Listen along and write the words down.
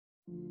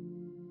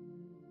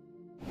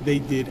they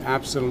did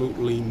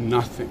absolutely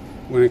nothing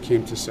when it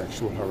came to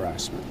sexual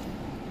harassment.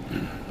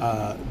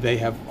 They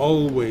have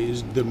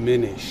always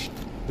diminished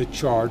the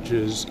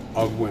charges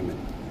of women.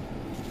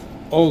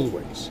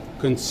 Always,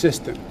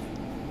 consistently.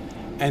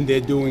 And they're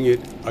doing it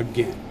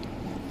again.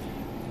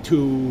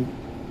 To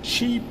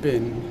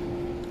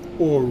cheapen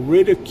or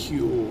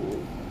ridicule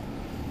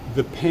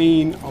the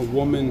pain a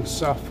woman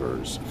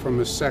suffers from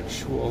a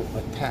sexual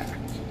attack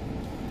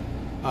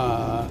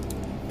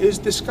is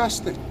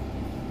disgusting.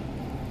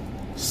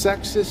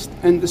 Sexist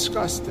and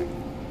disgusting.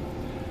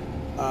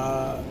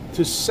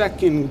 To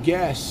second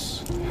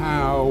guess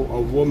how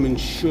a woman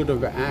should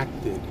have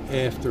acted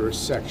after a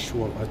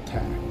sexual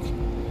attack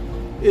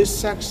is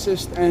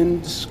sexist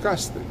and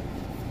disgusting.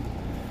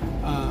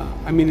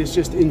 It's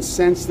just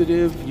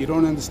insensitive. You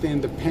don't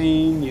understand the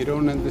pain. You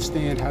don't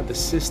understand how the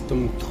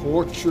system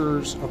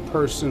tortures a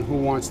person who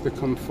wants to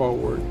come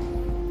forward.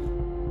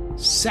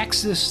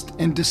 Sexist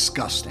and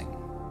disgusting.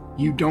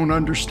 You don't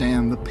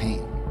understand the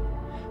pain.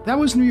 That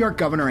was New York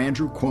Governor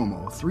Andrew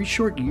Cuomo 3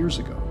 short years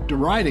ago,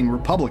 deriding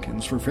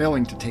Republicans for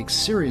failing to take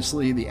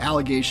seriously the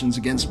allegations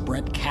against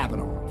Brett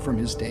Kavanaugh from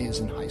his days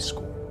in high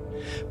school.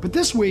 But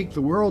this week,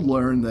 the world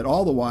learned that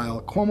all the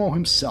while, Cuomo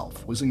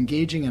himself was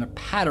engaging in a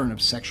pattern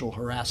of sexual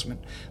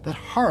harassment that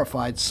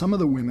horrified some of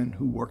the women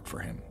who worked for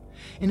him.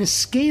 In a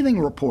scathing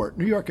report,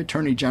 New York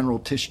Attorney General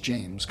Tish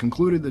James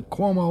concluded that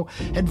Cuomo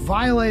had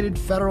violated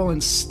federal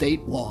and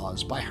state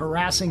laws by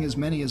harassing as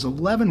many as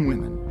 11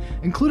 women,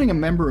 including a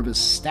member of his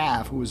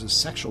staff who was a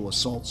sexual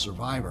assault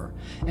survivor,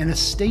 and a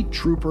state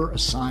trooper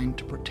assigned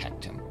to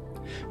protect him.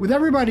 With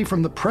everybody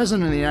from the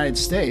President of the United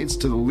States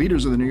to the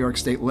leaders of the New York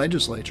State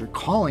Legislature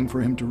calling for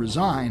him to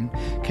resign,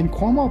 can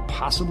Cuomo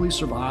possibly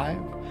survive?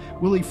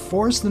 Will he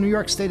force the New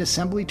York State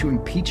Assembly to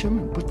impeach him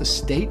and put the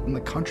state and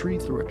the country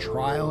through a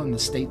trial in the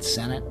state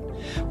Senate?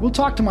 We'll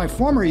talk to my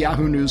former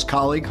Yahoo News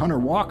colleague, Hunter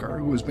Walker,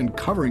 who has been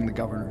covering the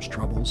governor's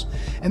troubles,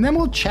 and then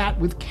we'll chat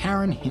with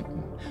Karen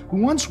Hinton,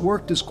 who once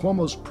worked as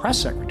Cuomo's press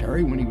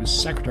secretary when he was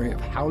Secretary of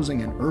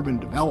Housing and Urban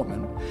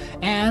Development,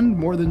 and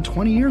more than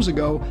 20 years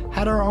ago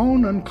had our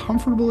own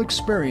uncomfortable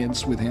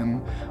experience with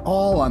him,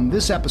 all on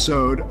this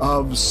episode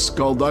of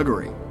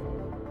Skullduggery.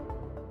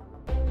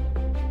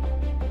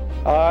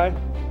 I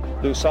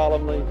do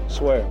solemnly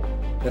swear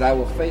that I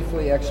will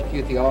faithfully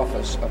execute the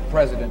office of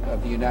President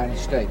of the United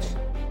States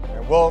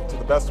and will, to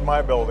the best of my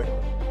ability,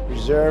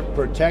 preserve,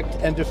 protect,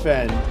 and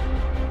defend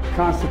the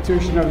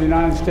Constitution of the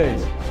United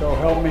States. So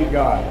help me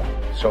God.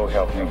 So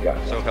help me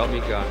God. So help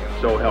me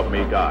God. So help me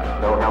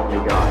God. so help me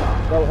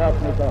God. So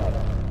help me God.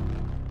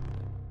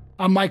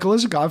 I'm Michael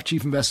Isikoff,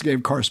 Chief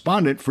Investigative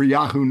Correspondent for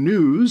Yahoo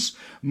News.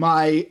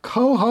 My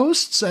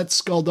co-hosts at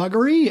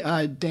Skullduggery,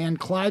 Dan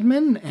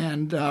Kleidman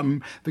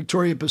and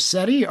Victoria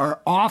Bassetti,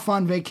 are off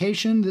on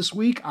vacation this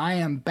week. I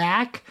am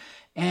back,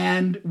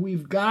 and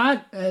we've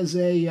got as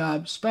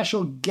a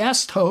special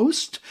guest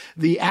host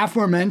the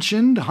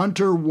aforementioned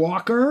Hunter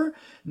Walker,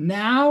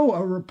 now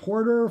a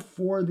reporter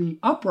for The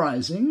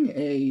Uprising,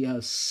 a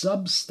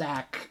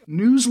Substack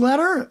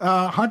newsletter.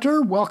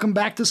 Hunter, welcome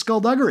back to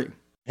Skullduggery.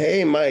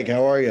 Hey, Mike,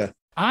 how are you?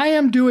 I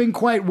am doing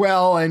quite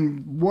well,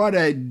 and what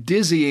a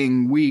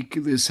dizzying week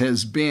this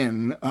has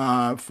been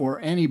for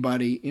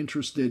anybody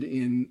interested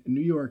in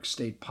New York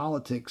State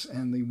politics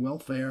and the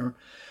welfare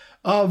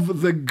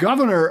of the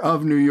governor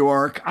of New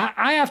York.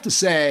 I have to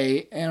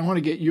say, and I want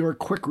to get your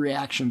quick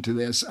reaction to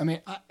this,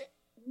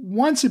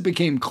 once it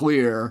became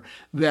clear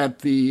that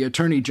the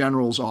Attorney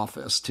General's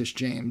office, Tish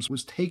James,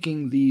 was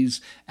taking these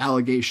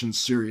allegations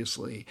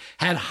seriously,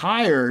 had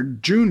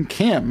hired June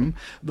Kim,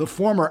 the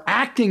former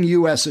acting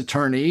U.S.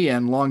 attorney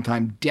and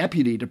longtime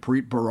deputy to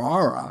Preet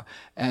Bharara,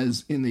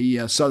 as in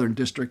the Southern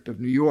District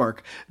of New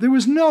York, there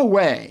was no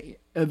way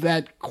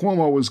that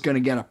Cuomo was going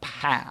to get a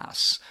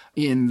pass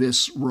in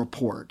this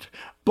report.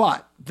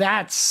 But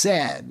that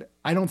said,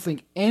 I don't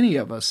think any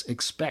of us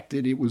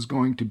expected it was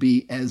going to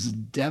be as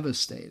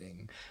devastating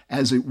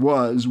as it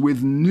was,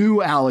 with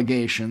new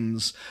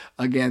allegations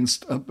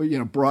against,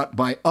 brought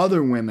by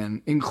other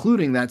women,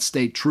 including that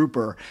state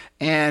trooper.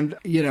 And,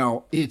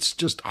 it's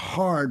just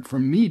hard for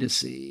me to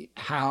see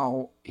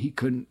how he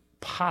couldn't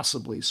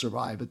possibly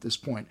survive at this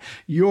point.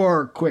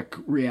 Your quick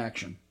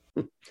reaction.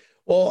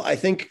 Well, I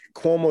think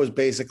Cuomo has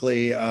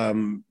basically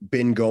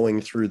been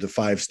going through the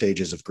 5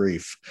 stages of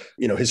grief.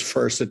 His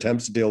first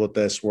attempts to deal with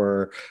this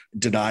were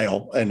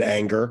denial and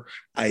anger.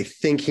 I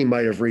think he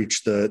might have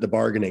reached the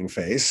bargaining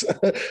phase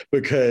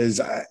because,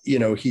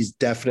 he's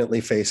definitely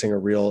facing a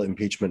real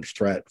impeachment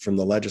threat from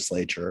the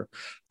legislature.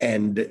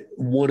 And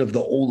one of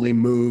the only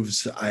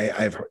moves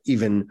I've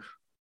even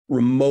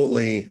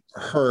remotely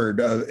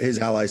heard of his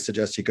allies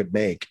suggest he could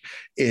make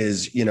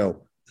is,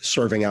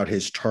 serving out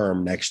his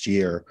term next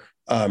year.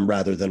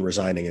 Rather than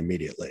resigning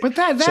immediately. But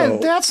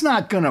that's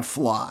not going to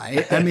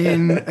fly.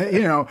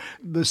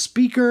 The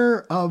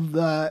Speaker of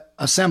the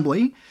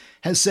Assembly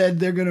has said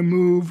they're going to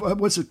move,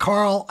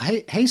 Carl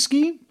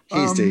Heastie?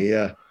 Heastie,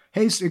 yeah.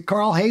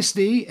 Carl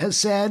Hastie has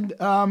said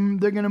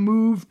they're going to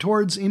move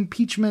towards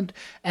impeachment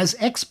as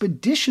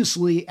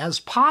expeditiously as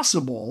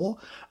possible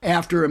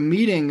after a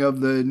meeting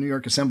of the New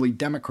York Assembly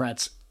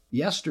Democrats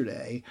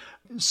yesterday.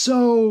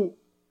 So,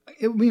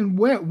 I mean,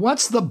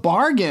 what's the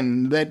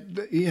bargain that,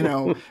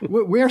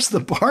 where's the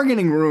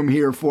bargaining room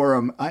here for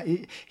him?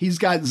 He's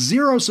got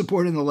zero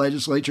support in the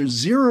legislature,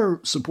 zero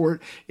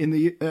support in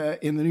the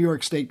New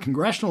York State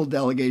congressional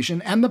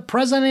delegation, and the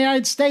president of the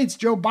United States,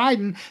 Joe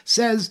Biden,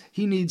 says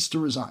he needs to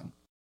resign.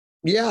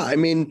 Yeah, I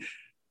mean,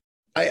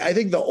 I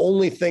think the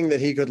only thing that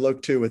he could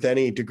look to with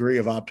any degree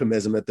of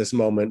optimism at this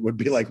moment would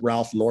be like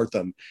Ralph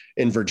Northam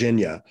in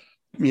Virginia,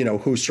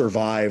 who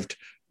survived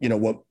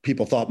what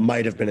people thought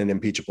might have been an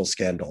impeachable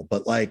scandal.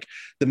 But like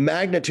the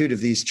magnitude of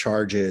these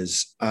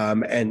charges,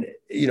 and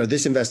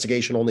this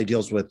investigation only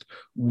deals with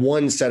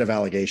one set of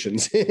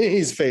allegations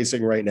he's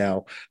facing right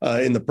now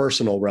in the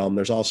personal realm.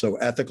 There's also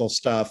ethical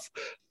stuff.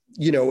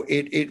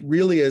 It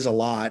really is a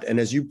lot. And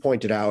as you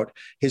pointed out,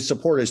 his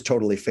support is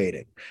totally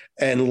fading.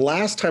 And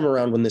last time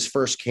around when this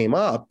first came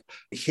up,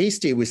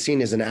 Hastie was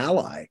seen as an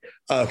ally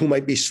who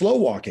might be slow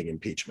walking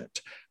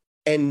impeachment.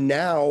 And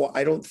now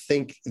I don't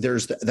think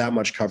there's that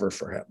much cover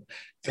for him.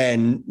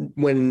 And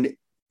when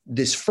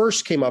this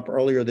first came up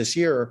earlier this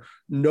year,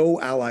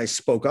 no allies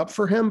spoke up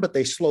for him, but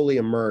they slowly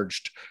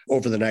emerged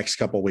over the next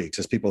couple of weeks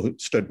as people who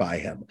stood by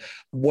him.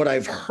 What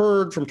I've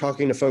heard from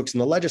talking to folks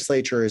in the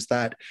legislature is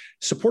that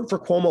support for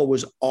Cuomo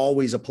was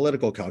always a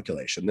political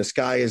calculation. This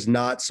guy is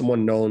not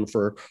someone known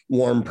for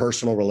warm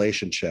personal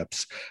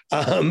relationships.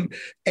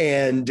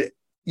 And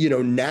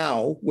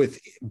now with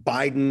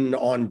Biden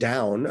on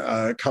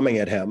down coming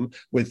at him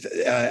with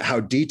how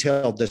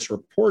detailed this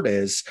report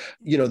is,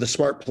 the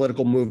smart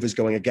political move is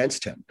going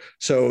against him.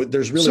 So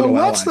there's really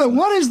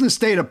what is the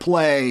state of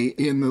play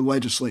in the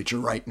legislature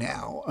right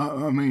now?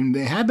 I mean,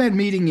 they had that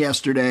meeting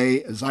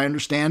yesterday. As I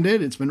understand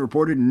it, it's been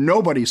reported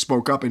nobody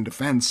spoke up in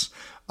defense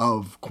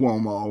of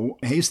Cuomo.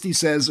 Hastie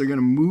says they're going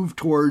to move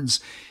towards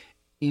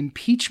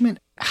impeachment.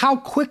 How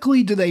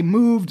quickly do they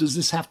move? Does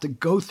this have to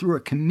go through a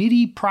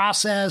committee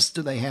process?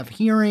 Do they have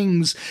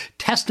hearings,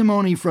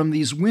 testimony from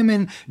these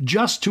women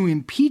just to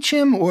impeach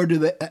him? Or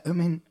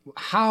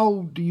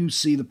how do you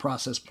see the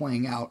process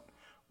playing out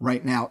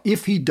right now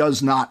if he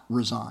does not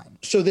resign?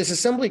 So this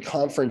assembly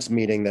conference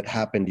meeting that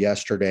happened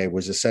yesterday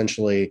was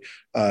essentially,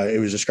 it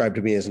was described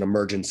to me as an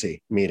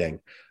emergency meeting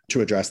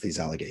to address these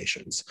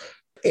allegations.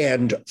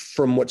 And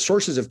from what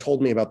sources have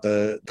told me about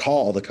the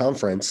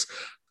conference,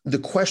 the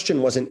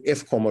question wasn't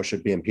if Cuomo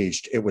should be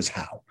impeached, it was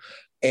how.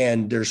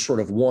 And there's sort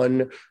of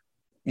one,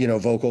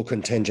 vocal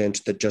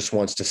contingent that just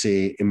wants to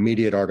see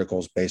immediate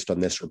articles based on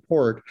this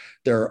report.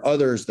 There are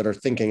others that are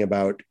thinking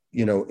about,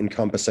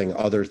 encompassing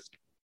other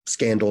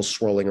scandals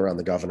swirling around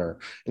the governor,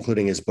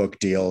 including his book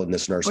deal and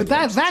this nursing.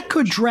 But that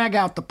could drag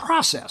out the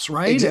process,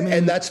 right?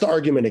 And that's the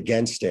argument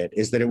against it,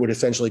 is that it would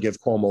essentially give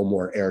Cuomo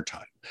more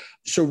airtime.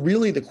 So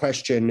really the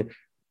question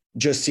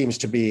just seems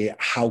to be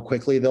how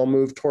quickly they'll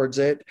move towards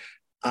it.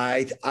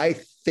 I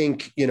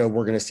think, we're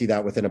going to see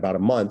that within about a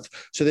month.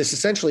 So this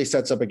essentially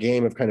sets up a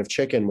game of kind of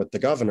chicken with the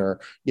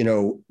governor.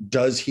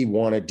 Does he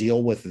want to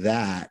deal with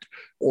that,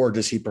 or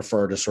does he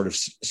prefer to sort of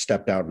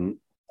step down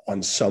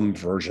on some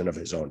version of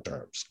his own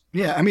terms?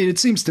 Yeah, I mean, it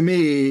seems to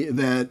me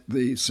that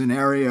the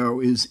scenario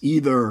is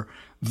either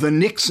the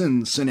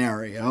Nixon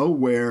scenario,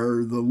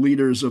 where the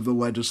leaders of the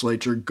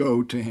legislature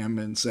go to him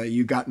and say,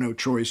 you got no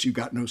choice, you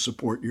got no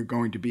support, you're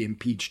going to be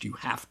impeached, you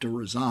have to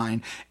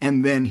resign,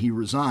 and then he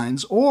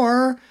resigns.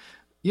 Or,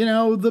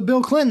 the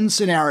Bill Clinton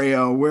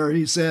scenario, where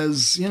he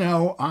says,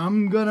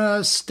 I'm going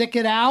to stick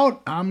it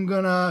out, I'm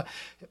going to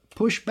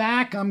push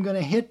back, I'm going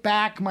to hit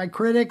back my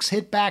critics,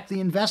 hit back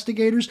the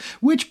investigators,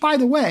 which, by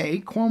the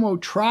way,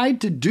 Cuomo tried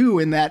to do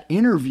in that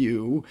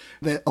interview,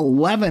 the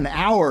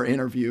 11-hour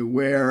interview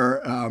where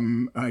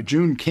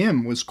June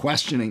Kim was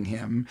questioning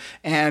him.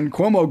 And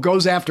Cuomo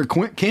goes after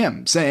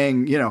Kim,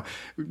 saying,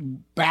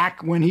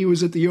 back when he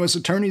was at the U.S.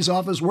 Attorney's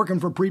Office working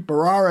for Preet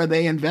Bharara,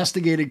 they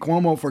investigated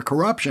Cuomo for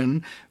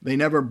corruption. They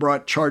never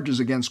brought charges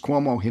against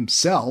Cuomo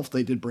himself.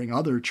 They did bring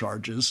other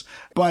charges.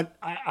 But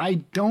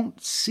I don't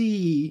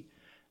see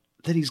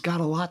that he's got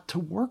a lot to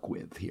work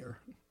with here.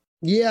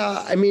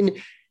 Yeah, I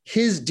mean,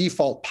 his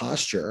default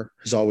posture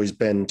has always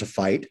been to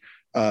fight.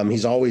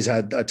 He's always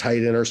had a tight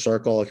inner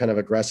circle, a kind of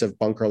aggressive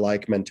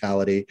bunker-like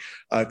mentality.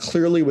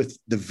 Clearly, with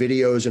the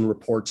videos and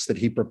reports that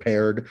he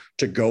prepared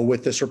to go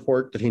with this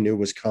report that he knew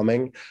was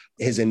coming,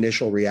 his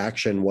initial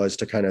reaction was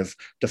to kind of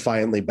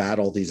defiantly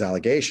battle these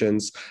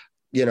allegations.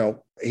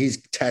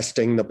 He's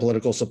testing the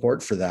political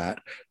support for that.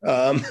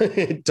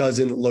 It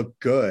doesn't look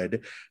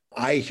good.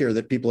 I hear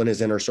that people in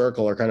his inner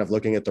circle are kind of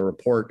looking at the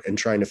report and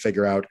trying to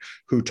figure out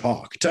who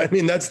talked. I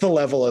mean, that's the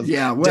level of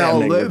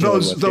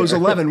those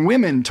 11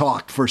 women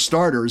talked, for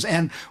starters,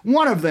 and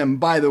one of them,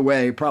 by the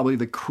way, probably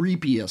the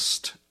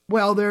creepiest.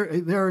 Well,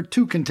 there are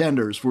two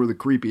contenders for the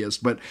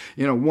creepiest, but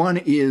one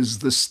is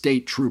the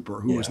state trooper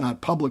who was not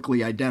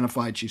publicly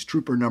identified. She's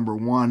trooper number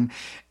 1,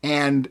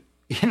 and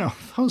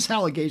those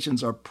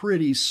allegations are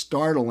pretty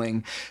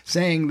startling,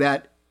 saying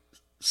that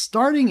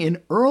starting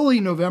in early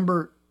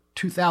November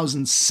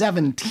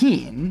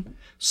 2017,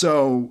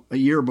 so a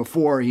year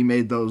before he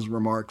made those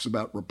remarks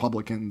about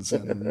Republicans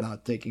and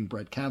not taking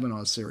Brett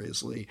Kavanaugh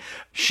seriously,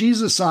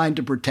 she's assigned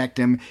to protect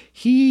him.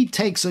 He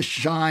takes a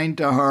shine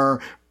to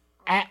her,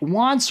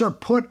 wants her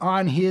put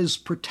on his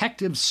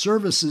protective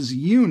services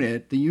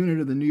unit, the unit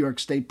of the New York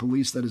State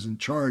Police that is in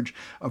charge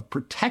of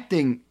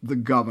protecting the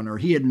governor.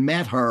 He had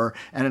met her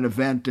at an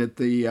event at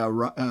the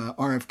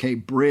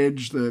RFK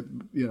Bridge, the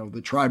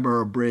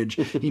Triborough Bridge.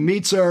 He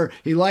meets her.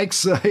 He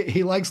likes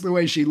the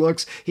way she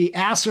looks. He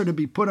asks her to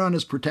be put on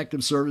his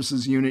protective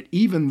services unit,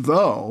 even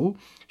though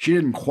she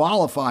didn't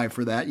qualify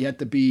for that. You had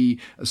to be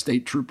a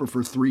state trooper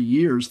for 3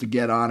 years to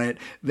get on it.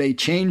 They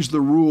changed the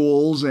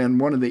rules,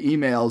 and one of the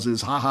emails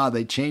is,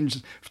 they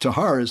changed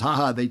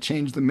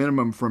the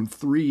minimum from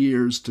 3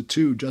 years to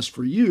 2 just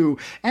for you.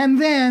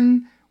 And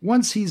then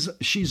once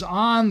she's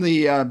on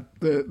the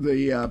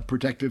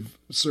protective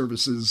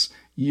services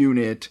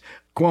unit,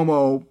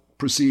 Cuomo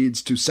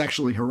proceeds to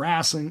sexually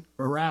harass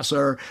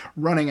her,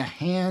 running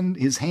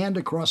his hand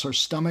across her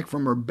stomach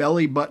from her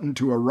belly button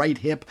to her right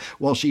hip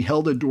while she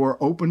held a door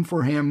open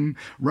for him,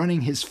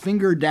 running his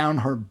finger down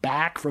her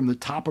back from the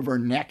top of her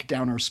neck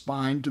down her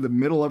spine to the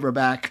middle of her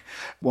back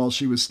while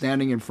she was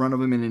standing in front of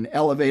him in an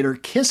elevator,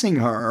 kissing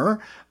her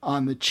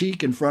on the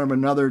cheek in front of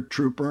another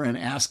trooper and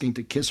asking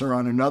to kiss her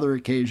on another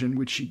occasion,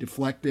 which she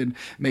deflected,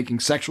 making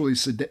sexually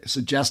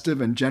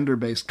suggestive and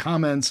gender-based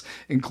comments,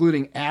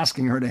 including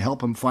asking her to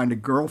help him find a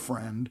girlfriend.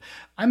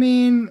 I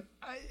mean,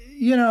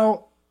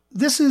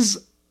 this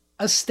is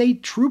a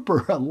state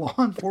trooper, a law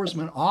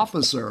enforcement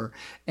officer,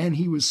 and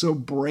he was so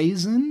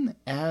brazen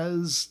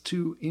as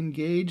to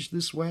engage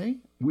this way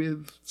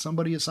with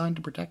somebody assigned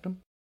to protect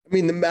him. I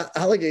mean, the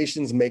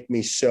allegations make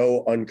me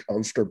so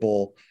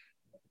uncomfortable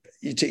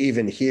to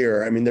even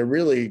hear. I mean, they're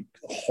really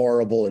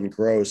horrible and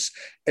gross.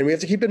 And we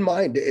have to keep in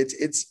mind,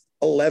 it's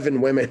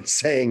 11 women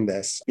saying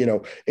this,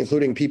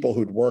 including people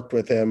who'd worked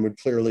with him, who'd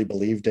clearly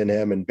believed in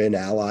him and been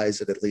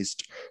allies at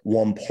least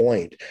one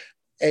point.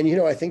 And,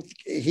 I think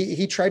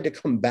he tried to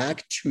come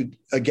back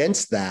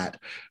against that,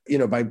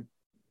 by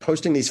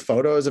posting these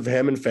photos of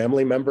him and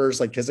family members,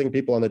 like kissing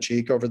people on the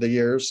cheek over the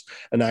years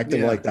and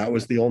acting like that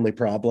was the only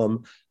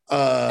problem.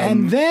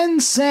 And then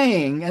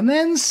saying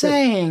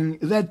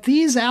that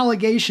these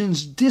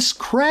allegations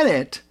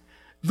discredit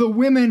the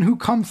women who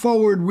come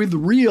forward with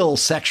real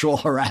sexual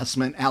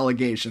harassment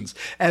allegations,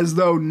 as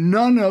though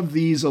none of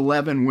these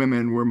 11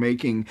 women were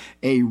making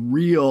a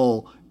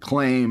real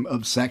claim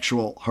of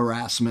sexual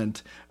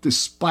harassment,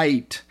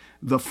 despite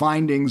the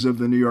findings of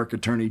the New York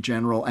Attorney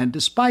General and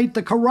despite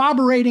the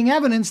corroborating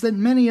evidence that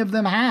many of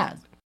them had.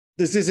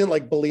 This isn't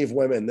like believe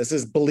women. This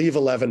is believe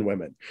 11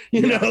 women.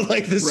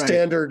 The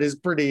standard is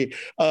pretty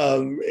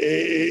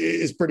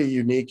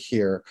unique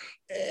here.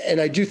 And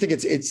I do think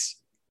it's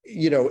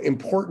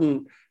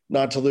important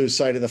not to lose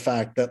sight of the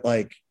fact that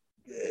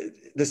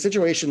the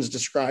situations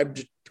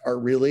described are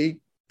really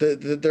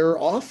they're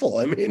awful.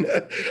 I mean,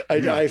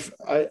 I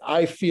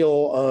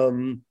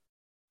feel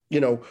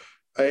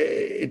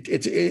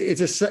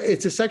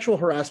it's a sexual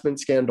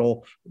harassment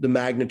scandal, the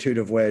magnitude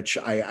of which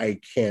I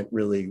can't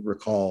really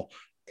recall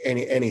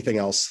anything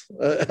else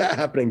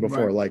happening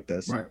before like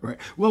this. Right.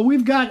 Well,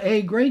 we've got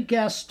a great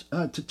guest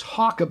to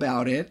talk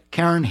about it,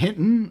 Karen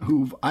Hinton,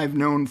 who I've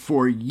known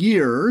for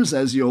years,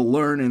 as you'll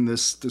learn in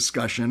this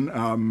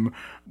discussion.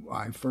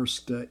 I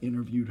first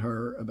interviewed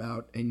her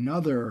about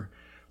another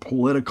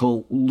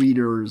political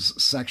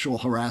leader's sexual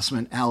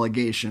harassment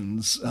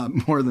allegations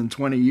more than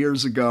 20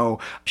 years ago.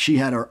 She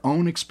had her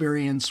own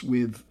experience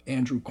with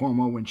Andrew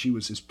Cuomo when she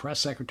was his press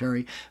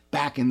secretary.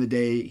 Back in the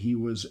day, he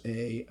was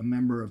a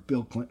member of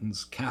Bill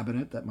Clinton's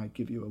cabinet. That might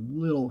give you a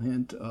little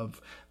hint of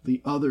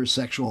the other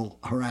sexual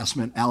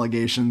harassment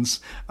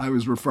allegations I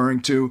was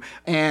referring to,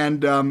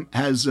 and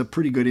has a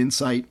pretty good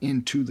insight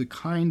into the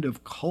kind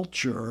of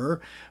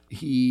culture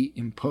he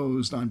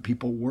imposed on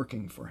people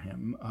working for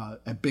him,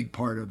 a big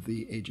part of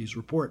the AG's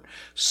report.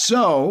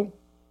 So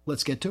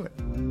let's get to it.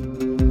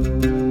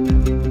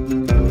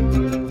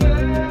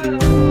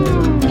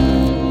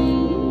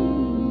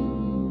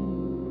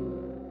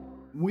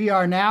 We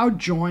are now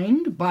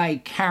joined by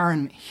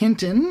Karen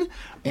Hinton,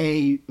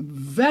 a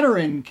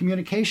veteran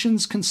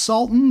communications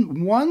consultant,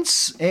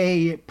 once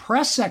a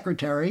press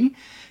secretary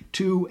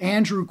to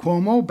Andrew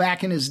Cuomo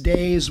back in his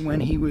days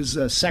when he was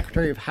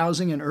Secretary of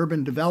Housing and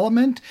Urban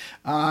Development.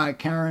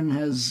 Karen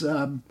has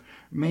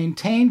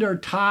maintained her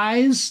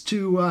ties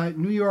to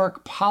New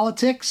York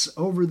politics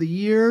over the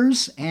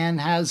years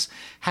and has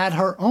had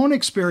her own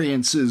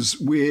experiences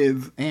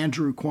with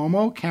Andrew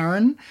Cuomo.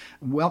 Karen,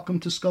 welcome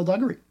to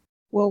Skullduggery.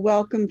 Well,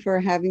 welcome for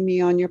having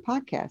me on your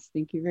podcast.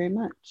 Thank you very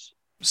much.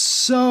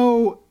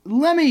 So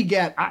let me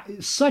get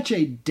such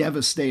a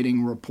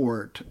devastating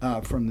report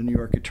from the New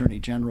York Attorney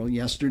General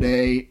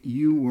yesterday.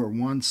 You were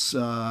once,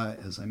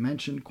 as I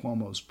mentioned,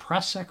 Cuomo's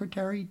press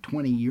secretary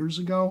 20 years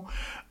ago.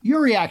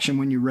 Your reaction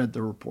when you read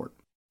the report?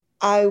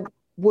 I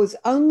was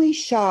only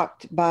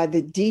shocked by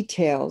the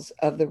details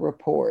of the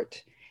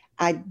report.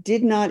 I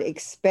did not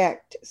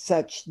expect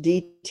such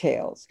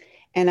details.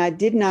 And I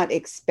did not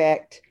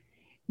expect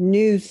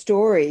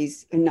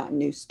not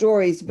new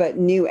stories, but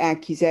new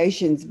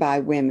accusations by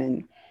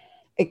women,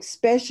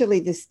 especially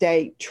the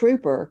state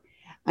trooper.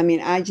 I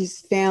mean, I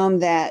just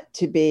found that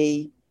to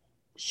be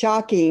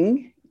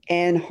shocking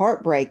and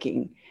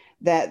heartbreaking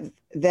that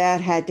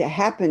that had to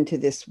happen to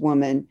this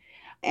woman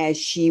as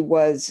she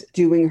was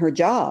doing her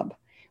job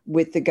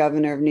with the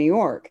governor of New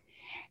York.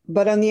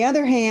 But on the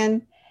other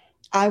hand,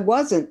 I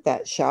wasn't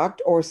that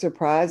shocked or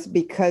surprised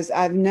because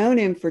I've known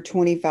him for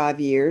 25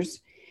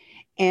 years,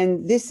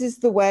 and this is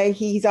the way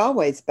he's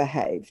always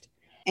behaved.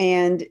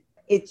 And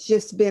it's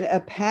just been a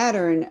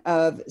pattern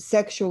of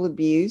sexual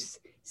abuse,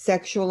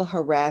 sexual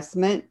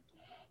harassment,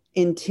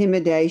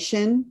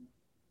 intimidation,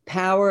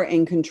 power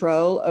and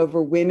control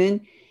over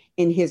women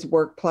in his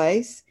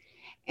workplace.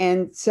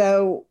 And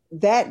so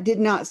that did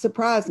not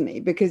surprise me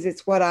because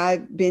it's what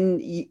I've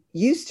been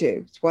used to.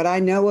 It's what I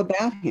know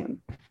about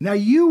him. Now,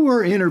 you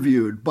were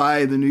interviewed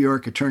by the New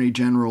York Attorney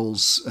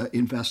General's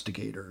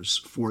investigators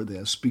for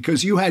this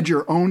because you had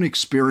your own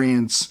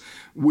experience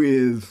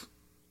with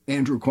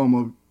Andrew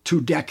Cuomo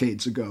 2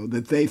 decades ago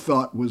that they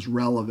thought was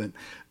relevant.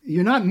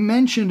 You're not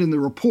mentioned in the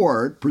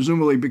report,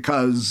 presumably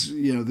because,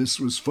 this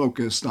was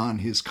focused on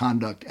his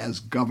conduct as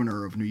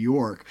governor of New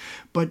York.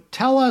 But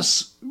tell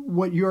us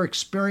what your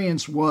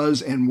experience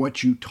was and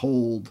what you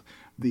told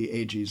the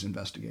AG's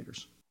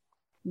investigators.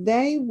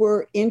 They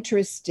were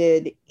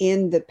interested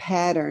in the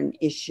pattern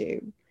issue.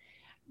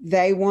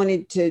 They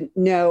wanted to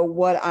know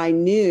what I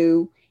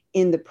knew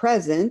in the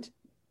present.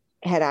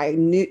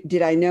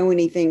 Did I know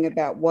anything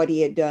about what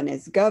he had done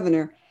as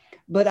governor,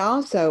 but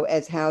also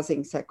as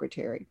housing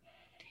secretary?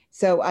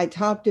 So I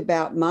talked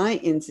about my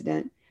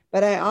incident,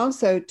 but I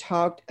also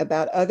talked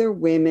about other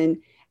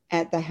women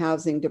at the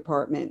housing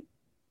department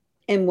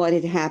and what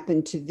had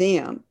happened to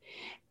them.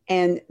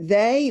 And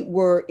they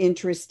were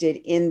interested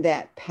in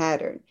that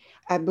pattern.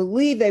 I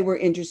believe they were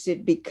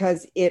interested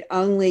because it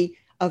only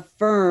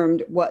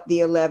affirmed what the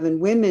 11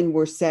 women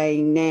were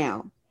saying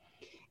now,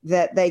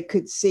 that they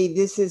could see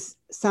this is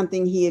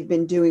something he had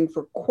been doing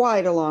for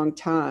quite a long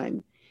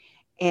time.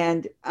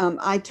 And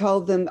I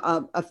told them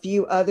a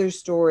few other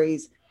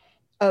stories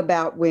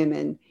about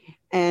women,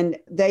 and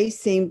they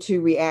seem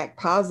to react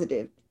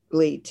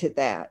positively to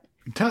that.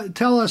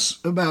 Tell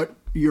us about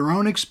your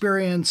own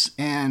experience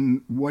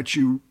and what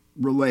you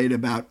relate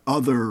about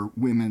other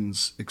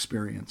women's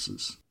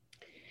experiences.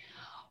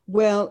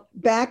 Well,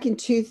 back in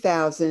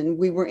 2000,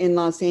 we were in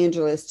Los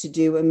Angeles to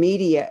do a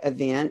media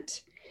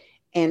event,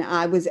 and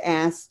I was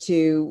asked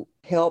to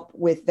help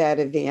with that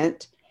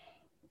event.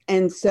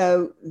 And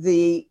so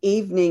the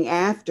evening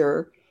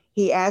after,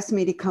 he asked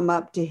me to come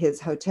up to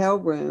his hotel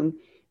room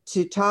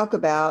to talk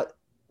about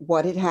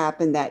what had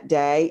happened that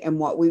day and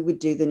what we would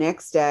do the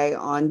next day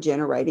on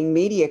generating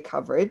media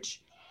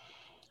coverage.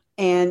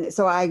 And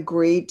so I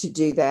agreed to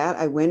do that.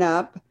 I went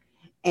up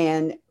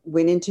and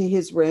went into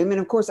his room. And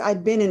of course,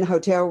 I'd been in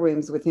hotel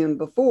rooms with him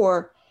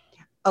before,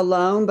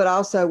 alone, but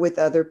also with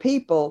other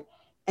people.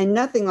 And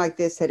nothing like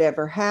this had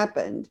ever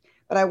happened.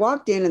 But I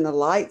walked in and the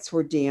lights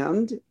were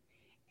dimmed.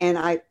 And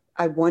I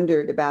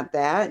wondered about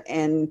that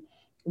and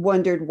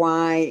wondered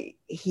why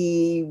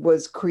he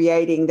was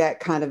creating that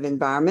kind of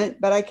environment.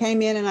 But I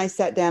came in and I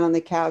sat down on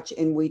the couch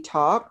and we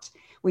talked.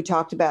 We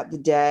talked about the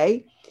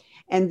day.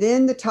 And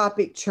then the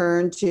topic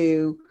turned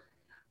to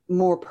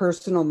more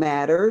personal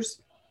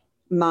matters,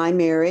 my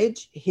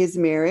marriage, his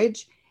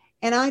marriage.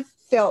 And I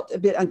felt a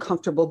bit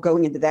uncomfortable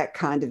going into that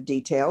kind of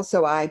detail.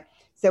 So I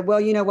said, well,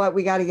 you know what?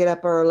 We got to get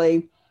up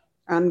early.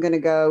 I'm going to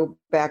go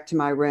back to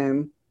my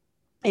room.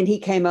 And he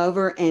came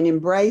over and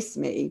embraced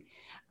me.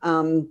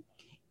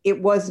 It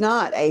was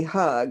not a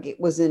hug. It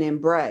was an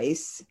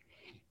embrace.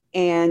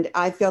 And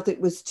I felt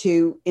it was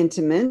too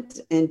intimate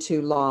and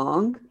too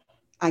long.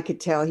 I could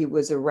tell he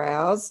was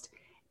aroused.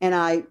 And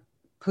I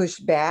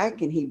pushed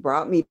back and he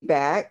brought me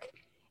back.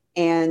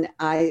 And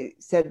I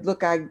said,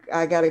 look,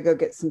 I got to go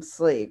get some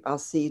sleep. I'll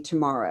see you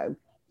tomorrow.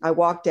 I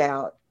walked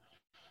out.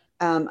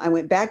 I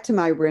went back to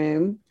my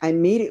room. I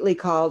immediately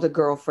called a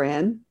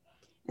girlfriend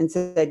and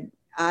said,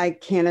 I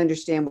can't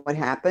understand what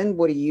happened.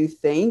 What do you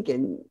think?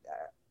 And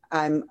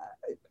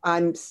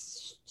I'm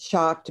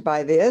shocked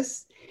by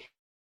this.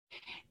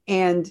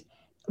 And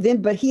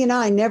then, but he and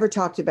I never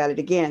talked about it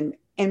again.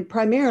 And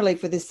primarily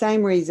for the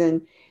same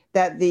reason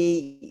that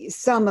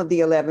some of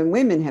the 11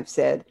 women have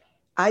said.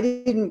 I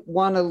didn't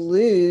want to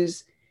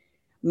lose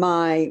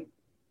my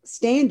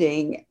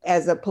standing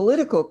as a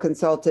political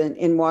consultant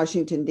in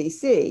Washington,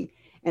 D.C.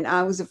 And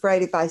I was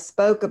afraid if I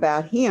spoke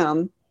about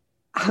him,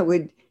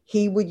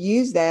 he would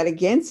use that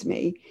against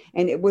me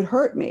and it would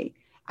hurt me.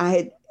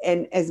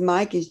 And as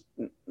Mike,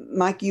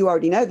 you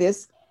already know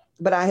this,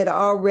 but I had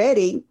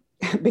already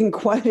been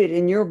quoted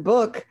in your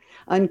book,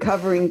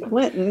 Uncovering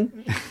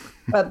Clinton,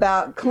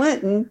 about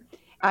Clinton.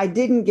 I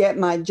didn't get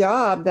my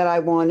job that I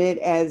wanted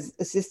as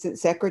Assistant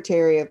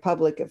Secretary of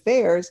Public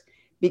Affairs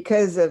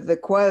because of the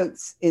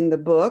quotes in the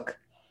book.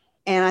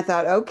 And I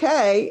thought,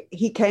 okay,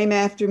 he came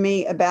after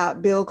me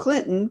about Bill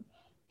Clinton.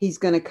 He's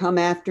going to come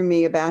after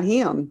me about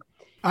him.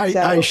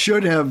 I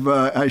should have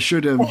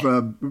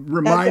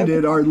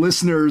reminded our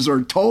listeners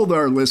or told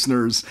our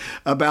listeners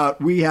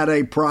about we had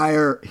a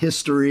prior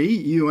history,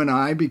 you and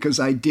I, because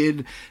I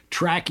did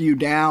track you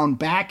down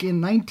back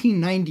in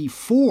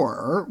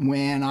 1994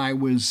 when I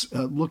was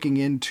looking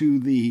into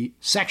the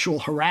sexual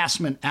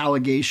harassment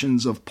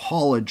allegations of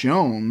Paula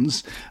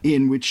Jones,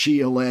 in which she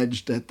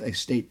alleged that a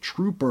state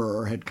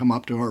trooper had come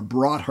up to her,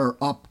 brought her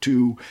up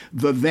to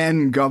the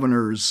then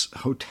governor's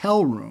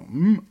hotel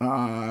room.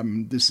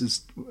 This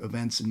is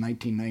events in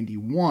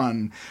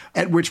 1991,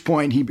 at which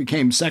point he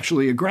became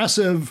sexually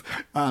aggressive,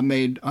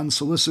 made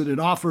unsolicited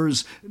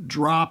offers,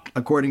 dropped,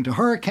 according to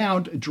her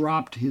account,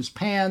 dropped his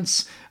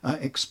pants,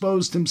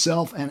 exposed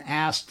himself, and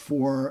asked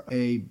for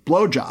a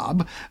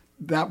blowjob.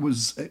 That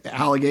was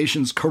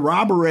allegations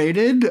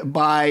corroborated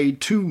by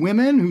two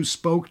women who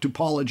spoke to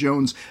Paula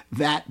Jones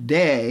that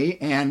day.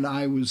 And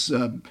I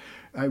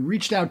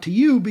reached out to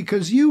you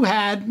because you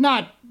had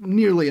not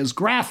nearly as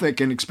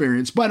graphic an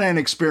experience, but an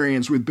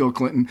experience with Bill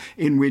Clinton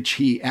in which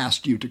he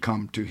asked you to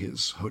come to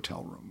his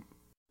hotel room.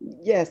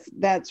 Yes,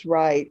 that's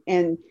right.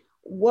 And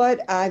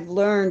what I've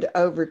learned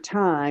over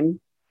time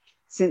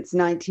since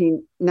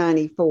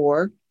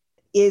 1994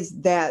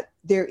 is that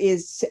there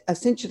is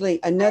essentially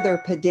another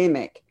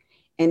epidemic,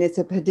 and it's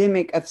a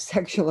epidemic of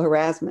sexual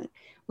harassment,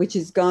 which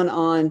has gone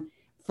on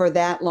for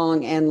that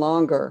long and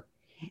longer.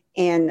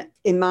 And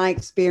in my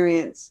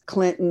experience,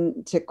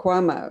 Clinton to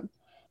Cuomo.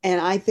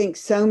 And I think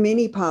so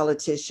many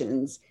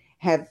politicians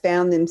have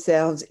found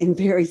themselves in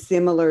very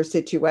similar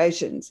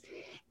situations.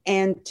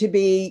 And to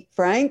be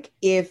frank,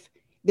 if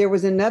there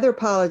was another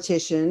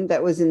politician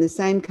that was in the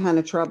same kind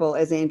of trouble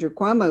as Andrew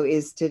Cuomo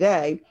is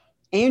today,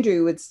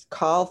 Andrew would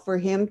call for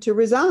him to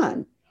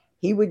resign.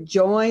 He would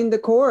join the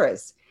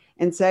chorus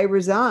and say,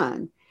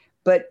 resign.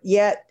 But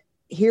yet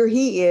here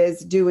he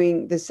is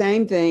doing the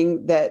same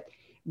thing that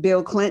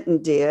Bill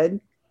Clinton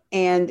did.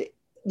 And,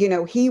 you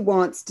know, he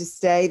wants to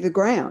stay the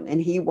ground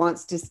and he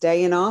wants to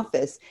stay in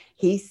office.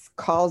 He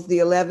calls the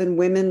 11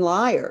 women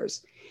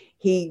liars.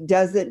 He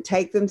doesn't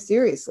take them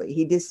seriously.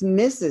 He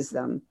dismisses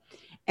them.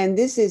 And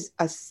this is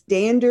a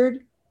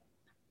standard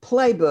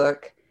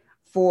playbook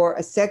for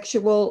a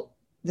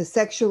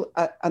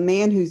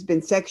man who's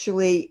been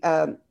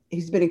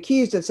who's been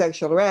accused of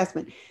sexual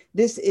harassment.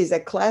 This is a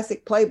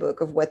classic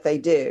playbook of what they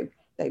do.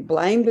 They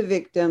blame the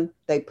victim.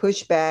 They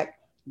push back.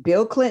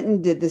 Bill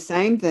Clinton did the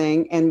same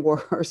thing and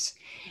worse.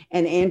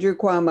 And Andrew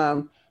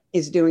Cuomo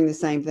is doing the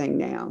same thing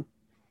now.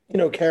 You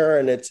know,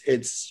 Karen,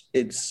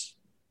 it's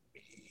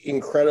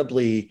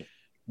incredibly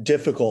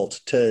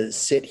difficult to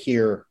sit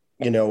here,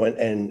 you know,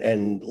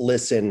 and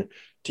listen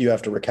to you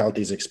have to recount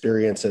these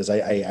experiences.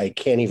 I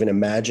can't even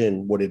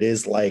imagine what it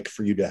is like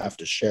for you to have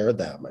to share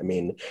them. I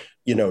mean,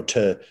 you know,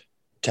 to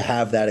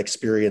have that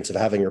experience of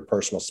having your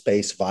personal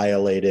space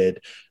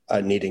violated,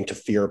 needing to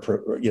fear,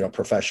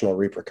 professional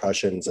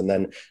repercussions, and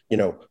then, you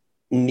know,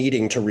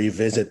 needing to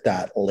revisit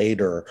that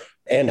later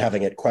and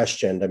having it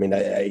questioned. I mean,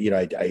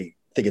 I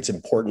think it's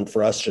important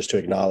for us just to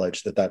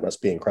acknowledge that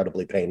must be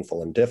incredibly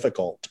painful and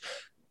difficult.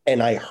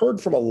 And I heard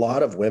from a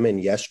lot of women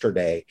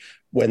yesterday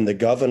when the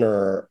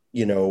governor,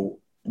 you know,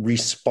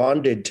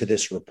 responded to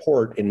this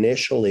report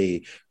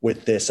initially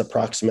with this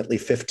approximately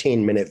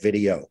 15-minute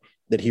video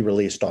that he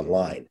released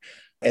online.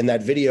 And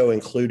that video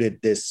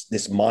included this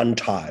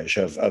montage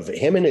of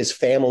him and his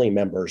family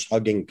members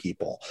hugging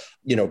people,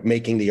 you know,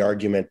 making the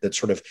argument that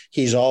sort of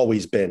he's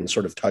always been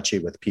sort of touchy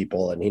with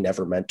people and he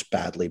never meant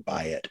badly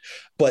by it.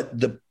 But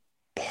the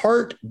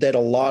part that a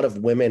lot of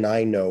women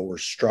I know were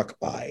struck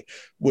by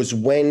was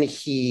when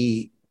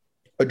he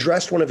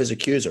addressed one of his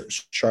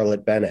accusers,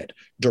 Charlotte Bennett,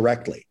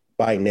 directly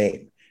by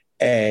name.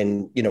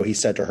 And, you know, he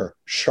said to her,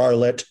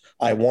 "Charlotte,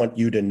 I want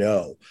you to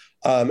know."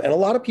 And a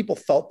lot of people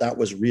felt that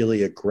was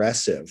really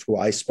aggressive, who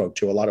I spoke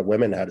to. A lot of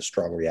women had a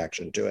strong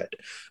reaction to it.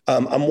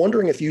 I'm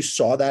wondering if you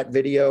saw that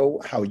video,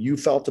 how you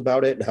felt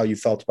about it and how you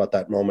felt about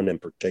that moment in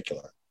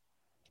particular.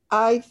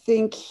 I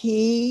think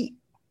he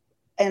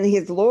and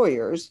his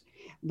lawyers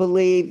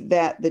believe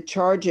that the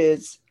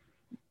charges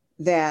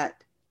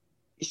that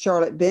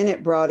Charlotte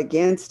Bennett brought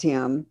against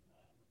him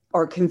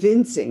are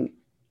convincing.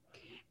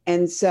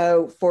 And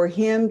so for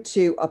him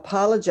to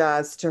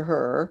apologize to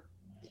her,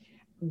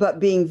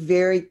 but being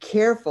very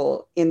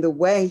careful in the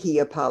way he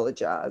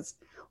apologized,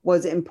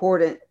 was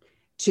important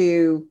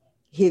to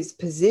his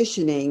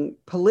positioning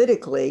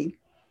politically.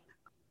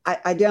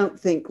 I don't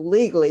think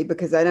legally,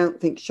 because I don't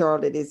think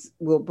Charlotte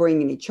will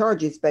bring any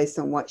charges based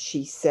on what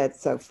she said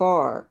so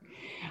far.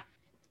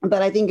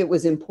 But I think it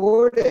was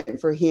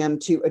important for him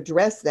to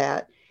address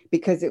that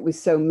because it was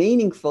so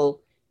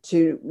meaningful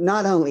to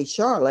not only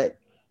Charlotte,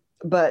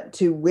 but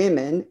to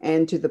women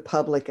and to the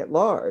public at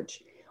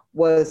large,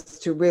 was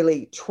to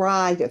really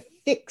try to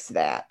fix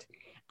that.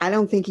 I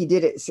don't think he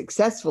did it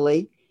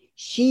successfully.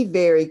 She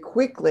very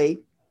quickly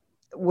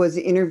was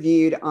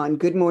interviewed on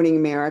Good Morning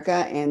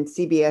America and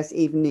CBS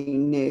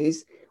Evening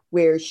News,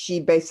 where she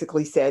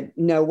basically said,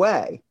 "No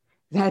way,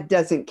 that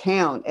doesn't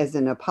count as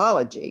an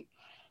apology."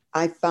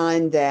 I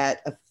find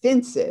that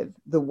offensive,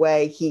 the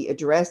way he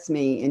addressed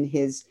me in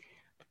his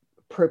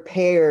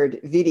prepared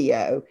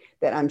video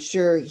that I'm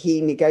sure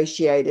he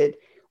negotiated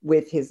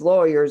with his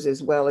lawyers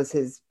as well as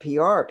his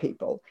PR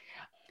people.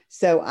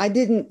 So I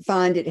didn't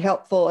find it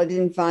helpful. I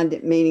didn't find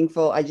it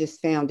meaningful. I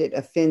just found it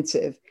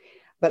offensive.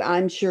 But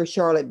I'm sure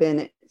Charlotte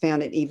Bennett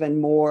found it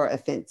even more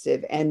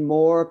offensive and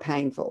more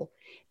painful.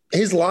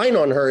 His line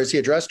on her as he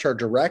addressed her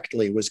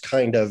directly was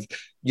kind of,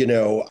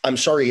 I'm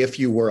sorry if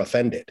you were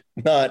offended,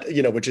 not,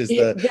 which is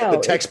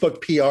the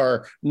textbook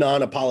PR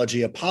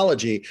non-apology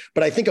apology.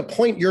 But I think a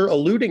point you're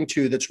alluding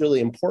to that's really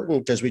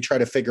important as we try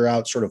to figure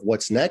out sort of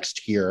what's next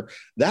here,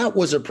 that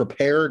was a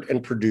prepared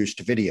and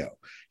produced video.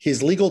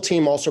 His legal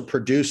team also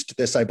produced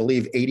this, I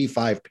believe,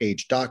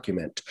 85-page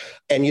document.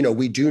 And,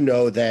 we do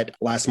know that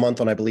last month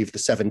on, I believe, the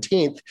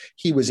 17th,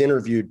 he was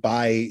interviewed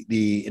by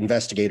the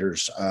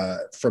investigators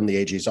from the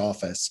AG's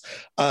office,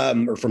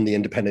 or from the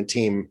independent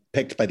team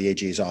picked by the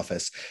AG's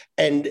office.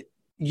 And,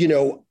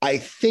 I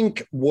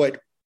think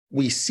what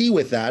we see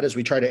with that as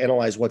we try to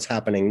analyze what's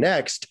happening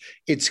next,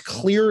 it's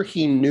clear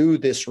he knew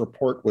this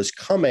report was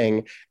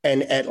coming.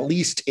 And at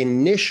least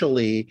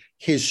initially,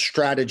 his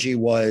strategy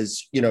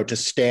was, to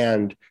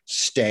stand,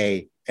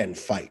 stay, and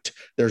fight.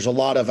 There's a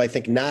lot of, I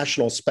think,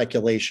 national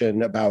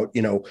speculation about,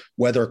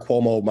 whether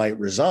Cuomo might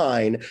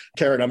resign.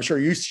 Karen, I'm sure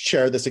you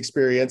share this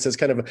experience as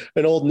kind of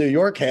an old New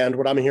York hand.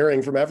 What I'm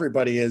hearing from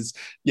everybody is,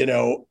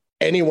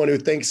 anyone who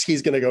thinks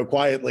he's going to go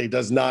quietly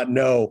does not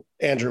know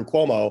Andrew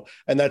Cuomo.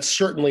 And that's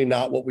certainly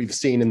not what we've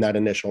seen in that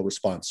initial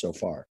response so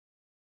far.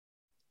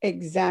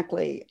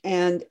 Exactly.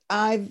 And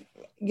I've,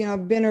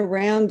 been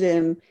around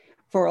him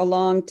for a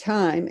long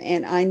time,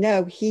 and I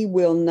know he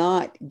will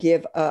not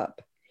give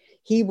up.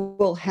 He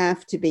will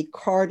have to be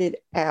carted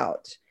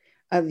out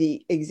of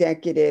the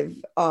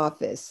executive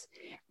office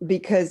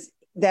because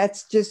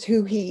that's just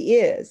who he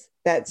is.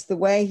 That's the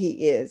way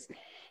he is.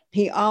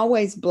 He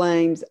always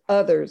blames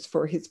others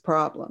for his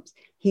problems.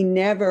 He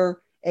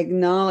never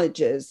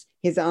acknowledges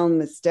his own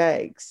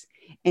mistakes,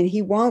 and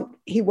he won't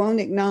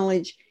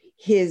acknowledge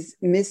his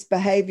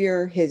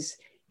misbehavior, his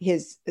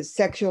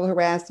sexual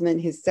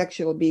harassment, his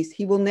sexual abuse.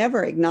 He will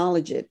never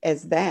acknowledge it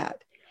as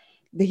that.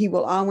 He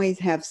will always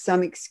have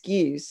some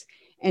excuse.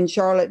 And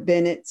Charlotte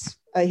Bennett's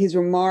his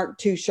remark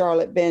to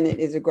Charlotte Bennett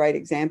is a great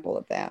example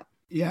of that.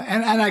 Yeah,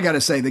 and I got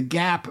to say, the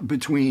gap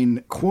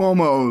between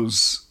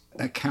Cuomo's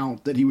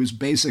account that he was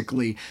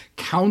basically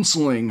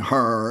counseling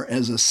her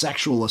as a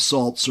sexual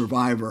assault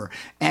survivor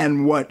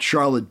and what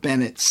Charlotte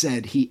Bennett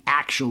said he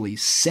actually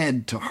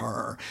said to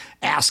her,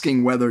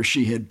 asking whether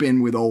she had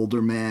been with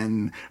older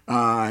men,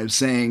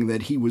 saying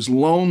that he was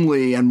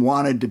lonely and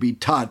wanted to be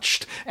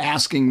touched,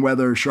 asking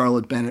whether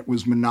Charlotte Bennett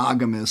was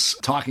monogamous,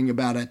 talking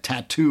about a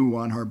tattoo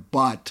on her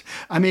butt.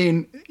 I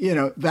mean,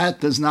 that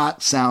does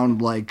not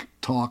sound like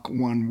talk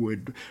one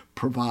would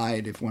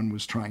provide if one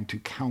was trying to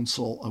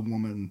counsel a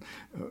woman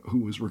who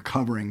was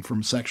recovering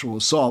from sexual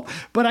assault.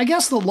 But I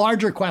guess the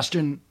larger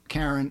question,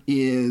 Karen,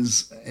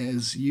 is,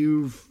 as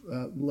you've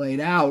laid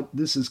out,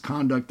 this is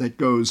conduct that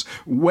goes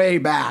way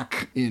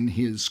back in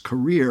his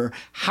career.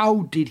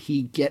 How did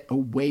he get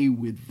away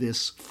with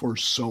this for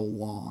so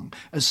long,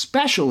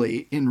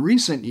 especially in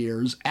recent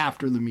years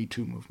after the Me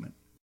Too movement?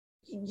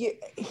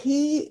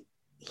 He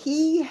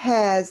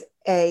has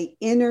an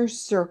inner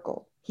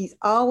circle. He's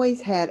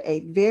always had a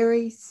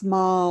very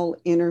small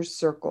inner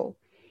circle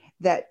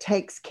that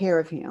takes care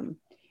of him.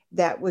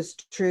 That was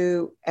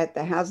true at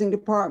the housing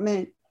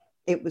department.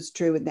 It was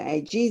true in the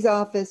AG's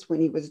office when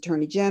he was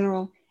Attorney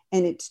General,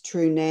 and it's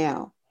true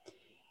now.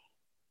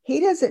 He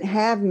doesn't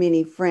have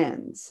many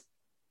friends.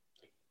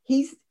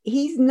 He's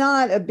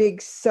not a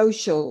big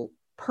social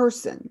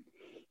person.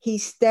 He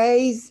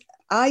stays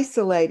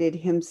isolated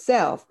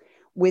himself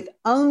with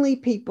only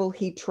people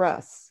he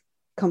trusts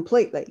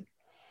completely.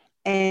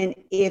 And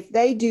if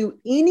they do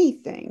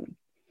anything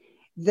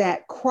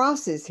that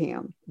crosses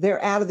him,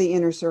 they're out of the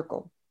inner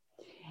circle.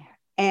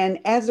 And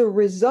as a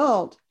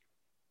result,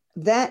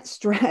 that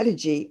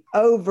strategy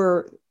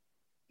over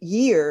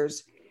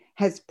years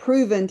has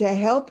proven to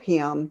help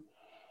him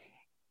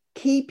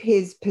keep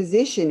his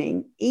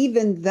positioning,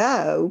 even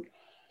though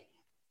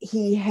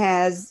he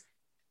has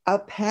a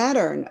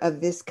pattern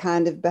of this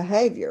kind of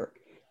behavior,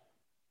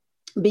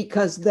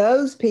 because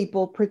those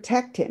people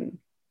protect him.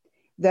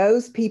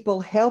 Those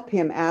people help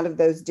him out of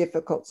those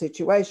difficult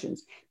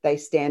situations. They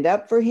stand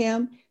up for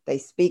him. They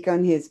speak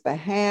on his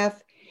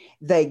behalf.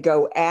 They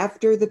go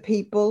after the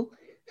people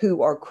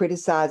who are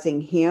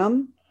criticizing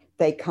him.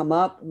 They come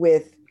up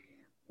with,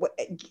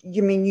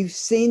 you've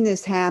seen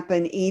this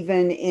happen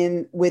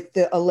even with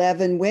the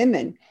 11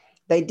 women.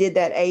 They did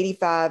that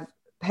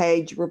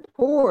 85-page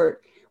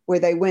report where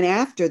they went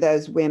after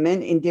those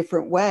women in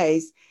different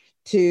ways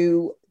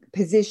to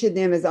position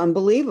them as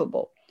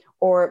unbelievable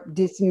or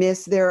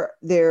dismiss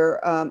their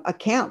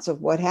accounts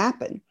of what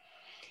happened.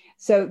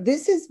 So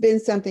this has been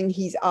something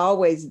he's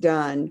always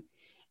done.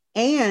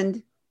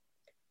 And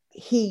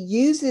he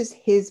uses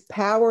his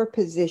power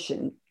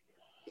position.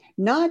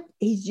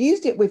 He's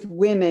used it with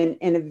women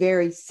in a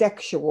very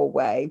sexual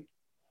way,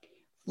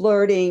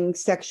 flirting,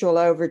 sexual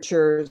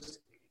overtures.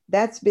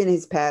 That's been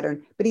his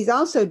pattern. But he's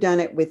also done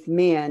it with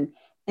men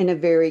in a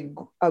very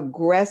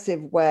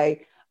aggressive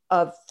way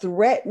of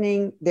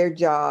threatening their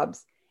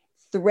jobs,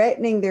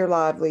 threatening their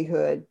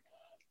livelihood,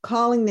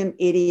 calling them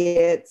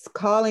idiots,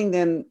 calling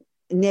them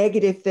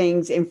negative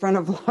things in front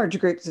of large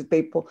groups of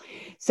people.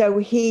 So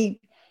he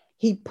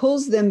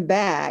pulls them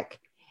back,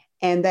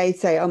 and they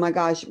say, oh my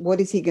gosh,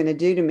 what is he going to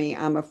do to me?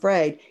 I'm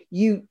afraid.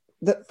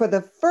 For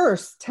the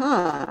first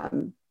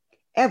time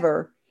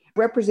ever,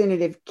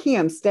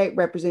 State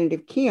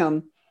Representative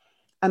Kim,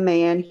 a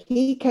man,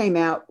 he came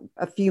out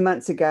a few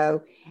months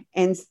ago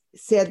and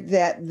said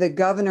that the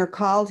governor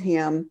called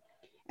him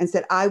and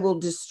said, I will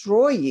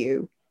destroy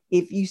you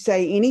if you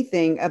say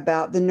anything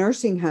about the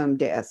nursing home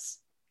deaths.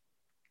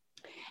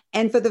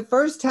 And for the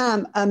first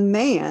time, a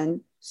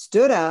man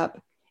stood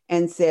up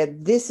and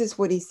said, this is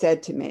what he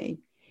said to me.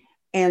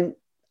 And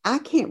I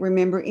can't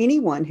remember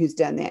anyone who's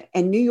done that.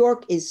 And New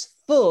York is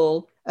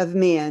full of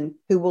men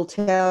who will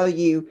tell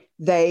you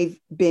they've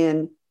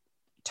been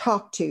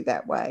talked to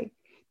that way.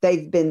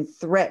 They've been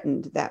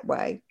threatened that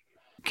way.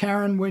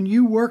 Karen, when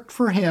you worked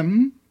for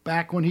him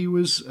back when he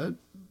was a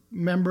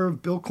member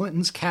of Bill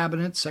Clinton's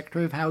cabinet,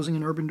 Secretary of Housing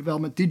and Urban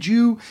Development, did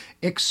you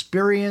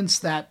experience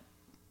that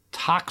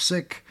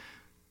toxic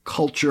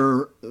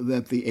culture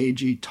that the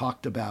AG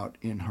talked about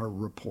in her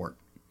report?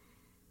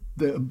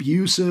 The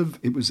abusive,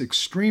 it was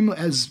extremely,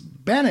 as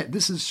Bennett,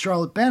 this is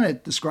Charlotte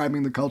Bennett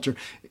describing the culture,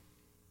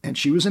 and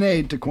she was an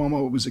aide to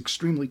Cuomo. It was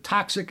extremely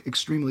toxic,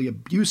 extremely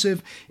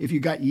abusive. If you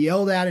got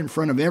yelled at in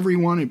front of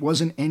everyone, it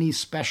wasn't any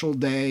special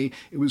day.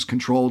 It was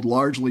controlled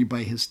largely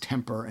by his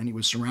temper, and he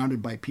was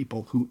surrounded by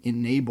people who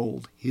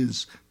enabled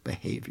his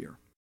behavior.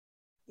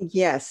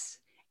 Yes.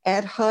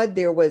 At HUD,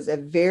 there was a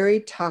very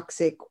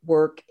toxic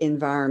work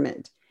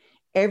environment.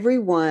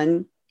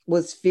 Everyone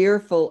was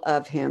fearful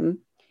of him.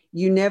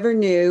 You never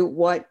knew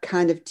what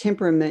kind of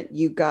temperament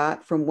you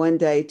got from one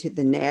day to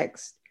the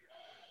next.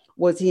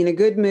 Was he in a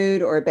good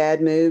mood or a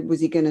bad mood? Was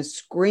he going to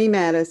scream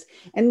at us?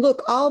 And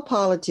look, all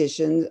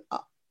politicians,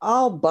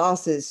 all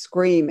bosses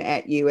scream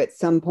at you at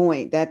some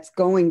point. That's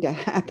going to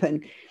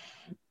happen.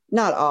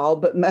 Not all,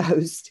 but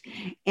most.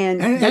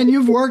 And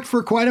you've worked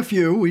for quite a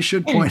few, we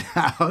should point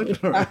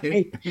out.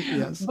 Right?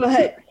 Yes.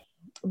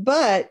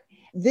 But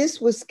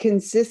this was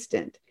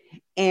consistent.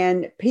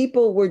 And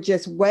people were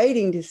just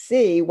waiting to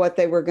see what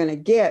they were going to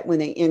get when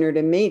they entered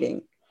a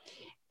meeting.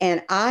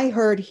 And I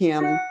heard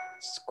him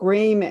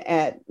scream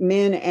at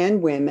men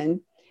and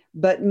women,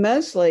 but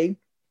mostly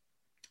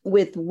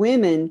with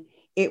women,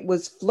 it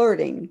was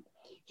flirting.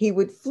 He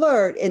would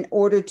flirt in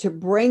order to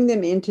bring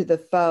them into the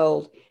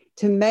fold,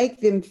 to make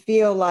them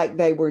feel like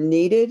they were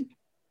needed,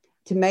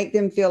 to make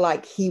them feel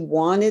like he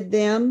wanted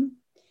them,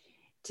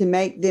 to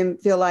make them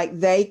feel like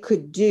they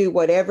could do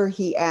whatever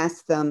he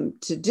asked them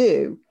to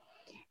do,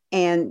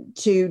 and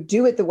to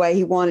do it the way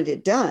he wanted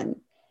it done.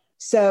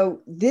 So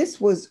this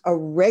was a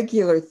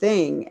regular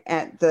thing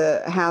at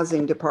the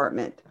housing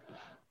department.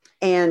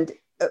 And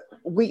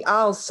we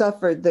all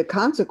suffered the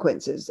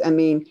consequences. I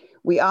mean,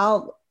 we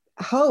all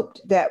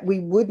hoped that we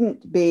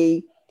wouldn't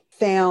be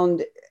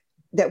found,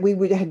 that we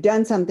would have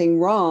done something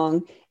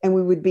wrong and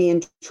we would be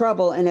in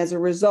trouble. And as a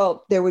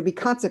result, there would be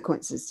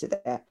consequences to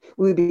that.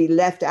 We would be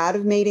left out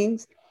of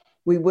meetings.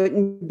 We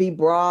wouldn't be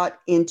brought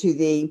into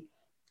the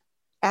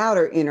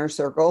outer inner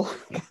circle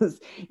because,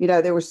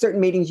 there were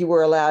certain meetings you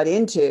were allowed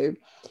into,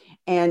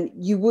 and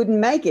you wouldn't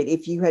make it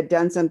if you had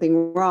done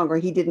something wrong or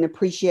he didn't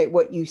appreciate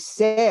what you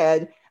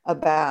said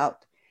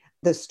about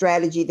the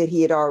strategy that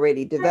he had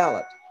already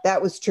developed.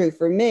 That was true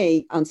for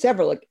me on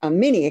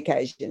many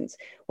occasions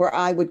where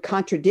I would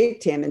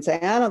contradict him and say,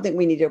 I don't think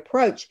we need to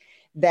approach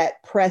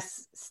that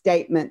press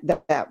statement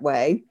that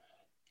way.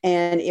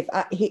 And if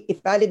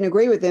I didn't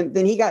agree with him,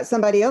 then he got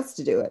somebody else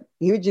to do it.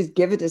 He would just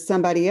give it to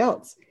somebody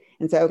else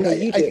and say,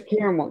 okay, you do it.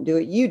 Karen won't do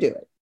it. You do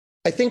it.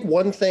 I think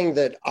one thing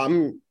that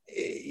I'm,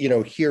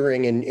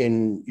 hearing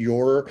in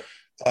your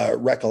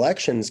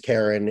recollections,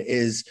 Karen,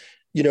 is,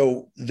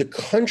 the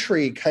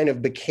country kind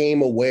of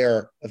became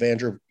aware of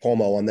Andrew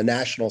Cuomo on the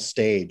national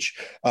stage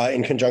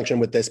in conjunction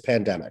with this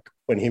pandemic,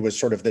 when he was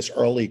sort of this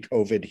early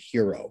COVID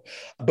hero.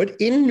 But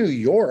in New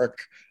York,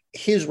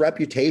 his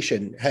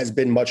reputation has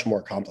been much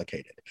more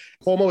complicated.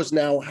 Cuomo has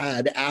now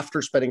had,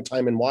 after spending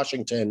time in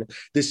Washington,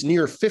 this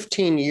near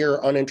 15-year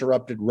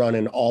uninterrupted run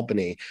in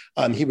Albany.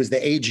 He was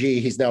the AG.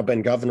 He's now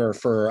been governor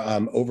for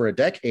over a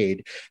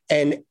decade.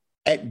 And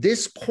at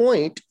this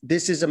point,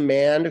 this is a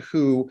man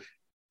who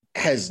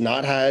has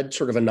not had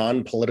sort of a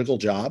non-political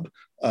job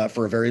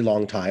for a very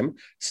long time.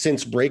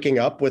 Since breaking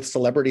up with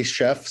celebrity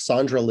chef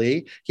Sandra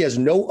Lee, he has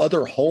no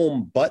other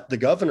home but the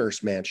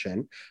governor's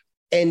mansion.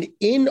 And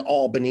in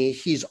Albany,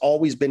 he's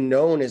always been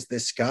known as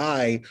this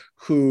guy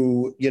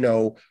who,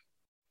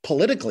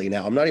 politically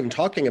now, I'm not even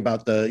talking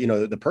about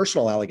the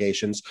personal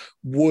allegations,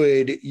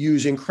 would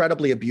use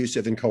incredibly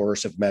abusive and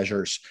coercive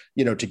measures,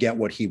 to get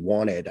what he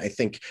wanted. I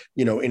think,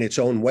 in its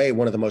own way,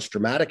 one of the most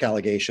dramatic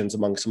allegations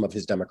among some of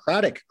his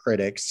Democratic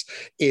critics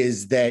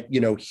is that,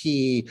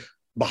 he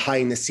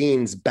behind the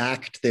scenes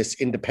backed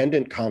this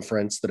independent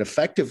conference that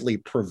effectively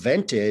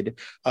prevented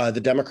the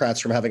Democrats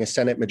from having a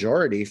Senate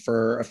majority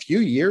for a few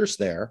years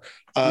there.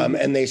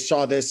 And they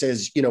saw this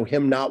as,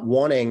 him not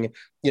wanting,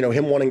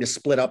 him wanting to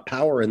split up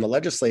power in the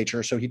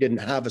legislature so he didn't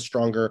have a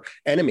stronger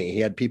enemy. He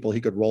had people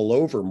he could roll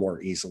over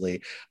more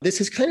easily. This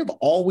has kind of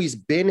always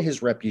been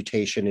his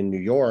reputation in New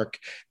York.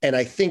 And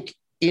I think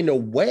in a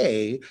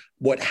way,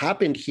 what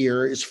happened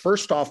here is,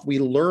 first off, we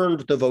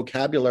learned the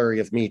vocabulary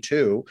of Me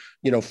Too,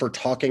 for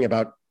talking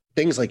about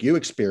things like you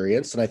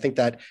experienced. And I think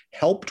that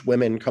helped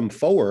women come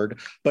forward.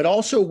 But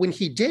also when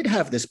he did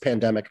have this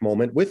pandemic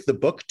moment with the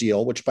book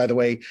deal, which, by the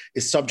way,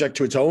 is subject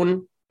to its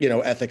own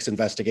ethics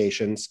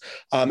investigations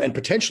and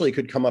potentially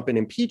could come up in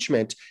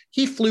impeachment,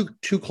 he flew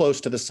too close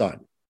to the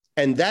sun.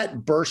 And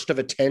that burst of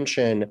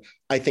attention,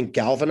 I think,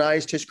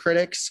 galvanized his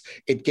critics.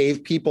 It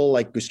gave people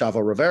like Gustavo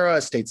Rivera,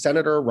 a state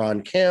senator,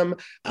 Ron Kim,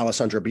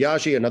 Alessandra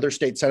Biaggi, another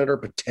state senator,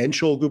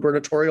 potential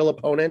gubernatorial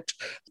opponent.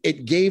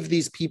 It gave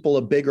these people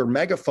a bigger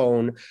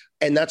megaphone.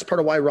 And that's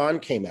part of why Ron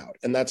came out.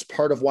 And that's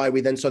part of why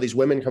we then saw these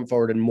women come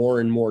forward and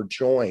more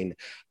join.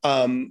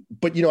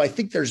 But, I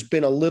think there's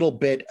been a little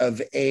bit of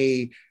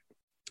a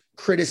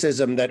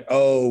criticism that,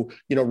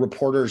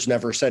 reporters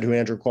never said who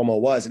Andrew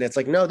Cuomo was. And it's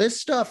like, no, this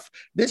stuff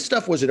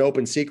was an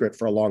open secret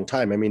for a long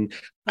time. I mean,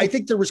 I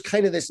think there was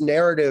kind of this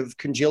narrative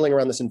congealing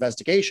around this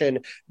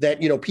investigation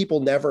that, people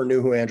never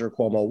knew who Andrew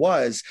Cuomo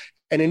was.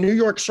 And in New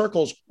York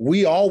circles,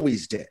 we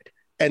always did.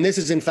 And this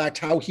is, in fact,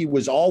 how he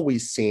was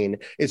always seen.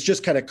 It's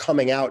just kind of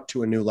coming out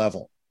to a new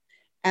level.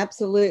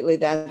 Absolutely.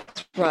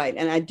 That's right.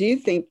 And I do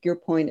think your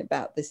point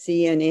about the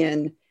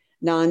CNN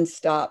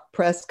nonstop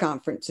press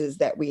conferences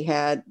that we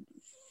had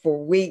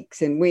for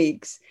weeks and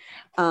weeks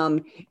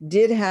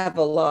did have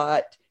a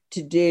lot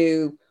to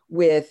do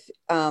with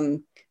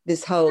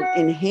this whole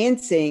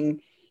enhancing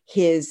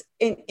his,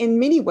 in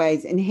many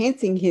ways,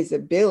 enhancing his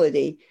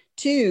ability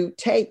to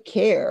take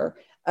care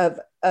of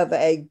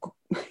a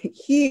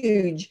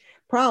huge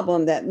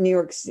problem that New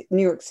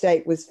York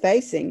State was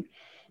facing.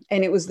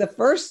 And it was the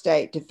first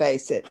state to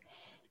face it.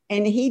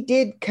 And he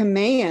did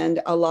command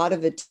a lot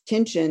of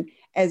attention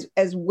as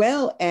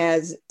well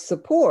as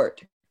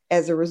support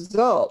as a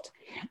result.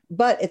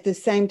 But at the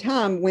same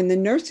time, when the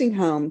nursing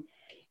home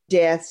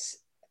deaths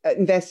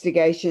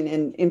investigation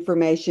and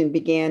information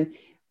began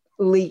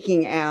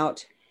leaking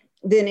out,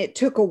 then it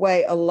took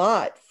away a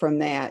lot from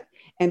that.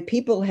 And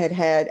people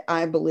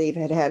I believe,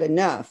 had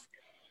enough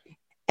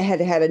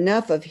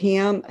of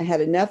him, had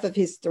enough of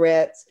his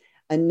threats,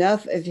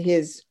 enough of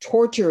his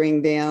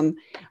torturing them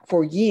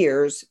for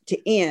years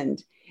to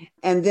end.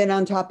 And then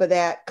on top of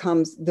that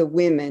comes the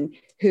women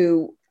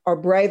who are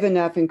brave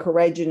enough and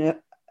courageous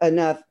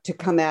enough to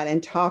come out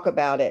and talk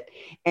about it.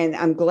 And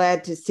I'm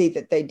glad to see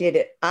that they did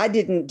it. I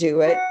didn't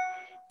do it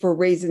for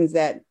reasons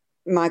that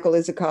Michael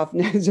Isikoff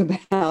knows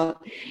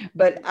about,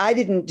 but I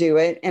didn't do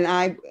it. And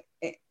I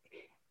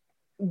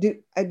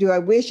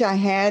wish I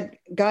had.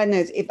 God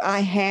knows, if I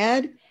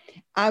had,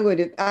 I would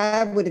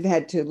have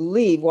had to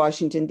leave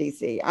Washington,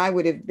 D.C. I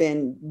would have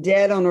been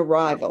dead on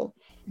arrival.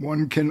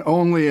 One can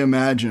only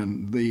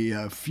imagine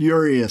the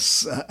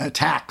furious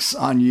attacks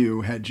on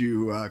you had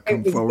you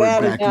come forward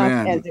back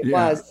then. As it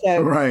was.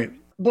 So, right.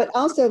 But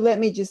also, let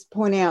me just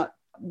point out,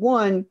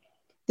 one,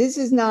 this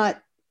is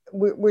not,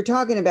 we're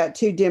talking about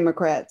two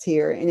Democrats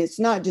here, and it's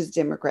not just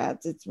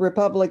Democrats, it's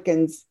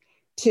Republicans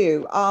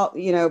too. All,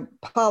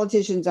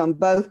 politicians on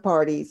both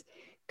parties.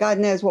 God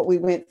knows what we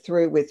went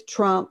through with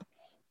Trump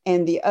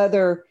and the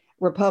other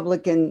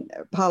Republican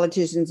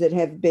politicians that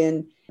have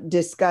been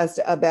discussed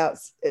about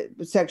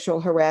sexual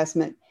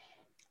harassment.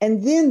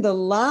 And then the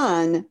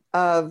line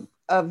of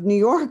New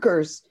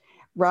Yorkers,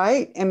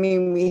 right? I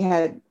mean, we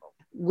had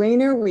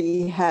Weiner,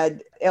 we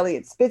had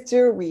Eliot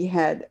Spitzer, we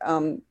had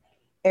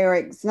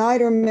Eric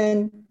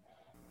Snyderman.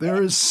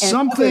 There is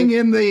something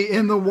in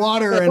the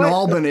water in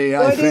Albany,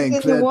 I think.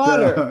 What is in the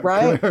water,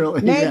 right?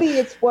 Clearly, maybe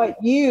it's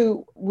what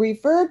you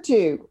referred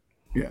to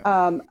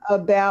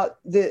about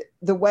the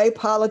way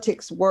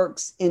politics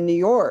works in New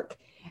York.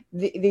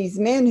 These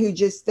men who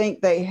just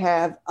think they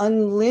have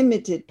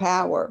unlimited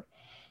power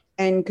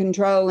and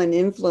control and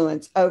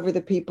influence over the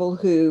people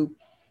who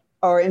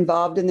are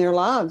involved in their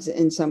lives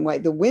in some way,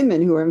 the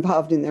women who are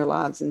involved in their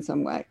lives in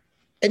some way.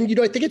 And,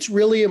 I think it's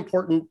really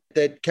important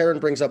that Karen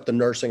brings up the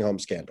nursing home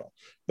scandal,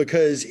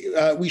 because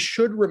we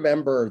should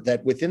remember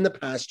that within the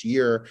past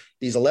year,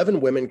 these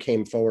 11 women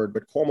came forward,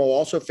 but Cuomo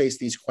also faced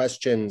these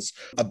questions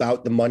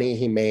about the money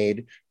he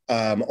made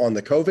on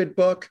the COVID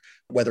book,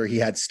 whether he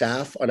had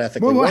staff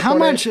unethically. Well, how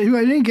much? I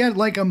didn't get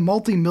like a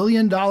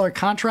multi-million-dollar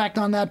contract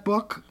on that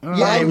book.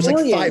 Yeah, it was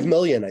like $5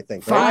 million, I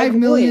think. $5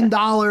 million,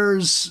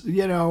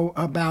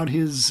 about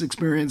his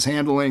experience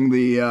handling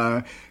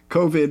the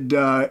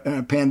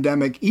COVID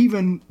pandemic,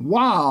 even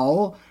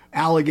while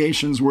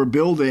allegations were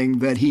building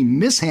that he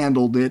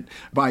mishandled it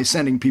by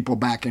sending people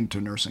back into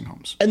nursing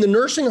homes. And the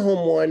nursing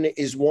home one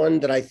is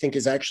one that I think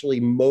is actually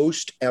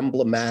most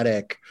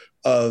emblematic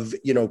of,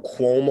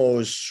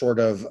 Cuomo's sort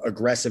of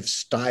aggressive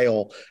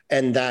style,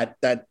 and that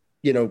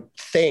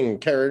thing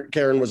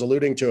Karen was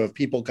alluding to, of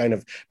people kind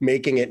of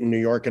making it in New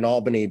York and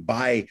Albany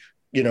by,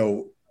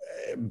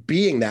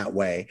 being that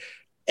way.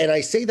 And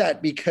I say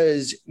that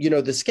because,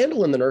 the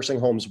scandal in the nursing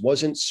homes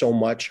wasn't so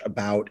much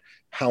about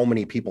how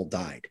many people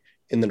died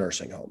in the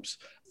nursing homes.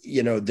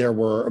 There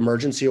were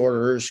emergency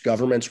orders,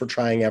 governments were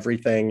trying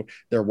everything.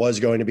 There was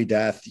going to be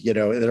death,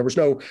 there was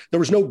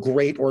no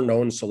great or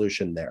known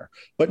solution there.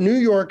 But New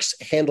York's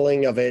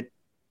handling of it,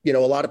 a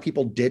lot of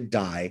people did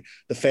die.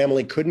 The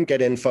family couldn't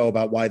get info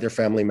about why their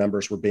family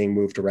members were being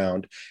moved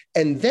around.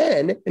 And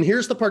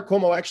here's the part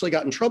Cuomo actually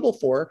got in trouble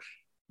for,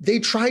 they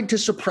tried to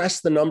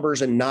suppress the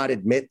numbers and not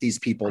admit these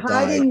people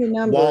died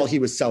while he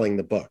was selling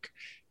the book.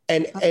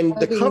 And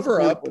the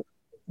cover-up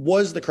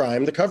was the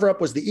crime. The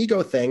cover-up was the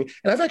ego thing.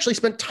 And I've actually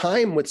spent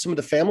time with some of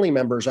the family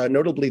members,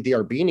 notably the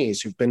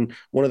Arbenis, who've been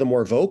one of the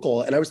more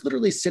vocal. And I was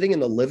literally sitting in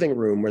the living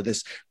room where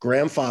this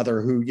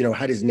grandfather who,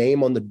 had his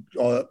name on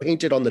the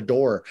painted on the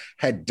door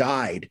had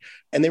died.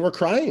 And they were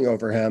crying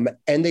over him.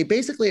 And they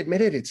basically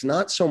admitted it's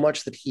not so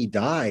much that he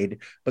died,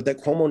 but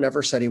that Cuomo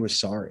never said he was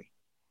sorry.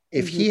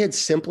 If he had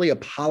simply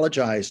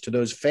apologized to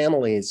those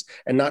families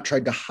and not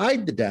tried to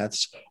hide the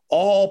deaths,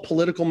 all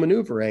political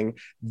maneuvering,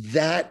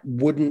 that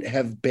wouldn't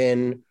have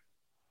been,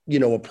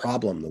 a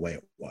problem the way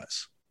it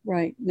was.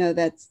 Right. No,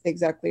 that's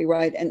exactly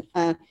right.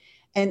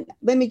 And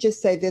let me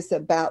just say this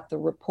about the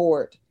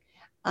report.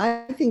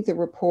 I think the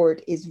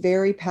report is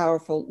very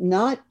powerful,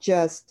 not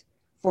just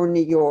for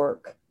New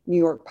York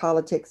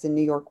politics and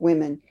New York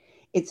women.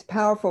 It's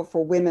powerful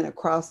for women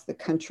across the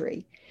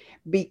country,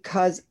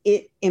 because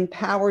it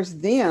empowers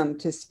them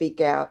to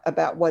speak out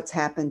about what's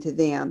happened to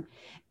them.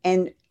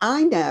 And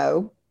I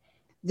know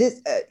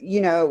this,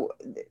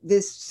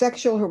 this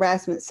sexual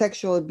harassment,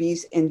 sexual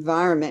abuse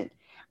environment,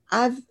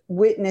 I've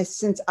witnessed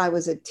since I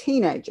was a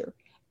teenager,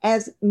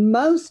 as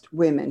most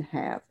women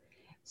have.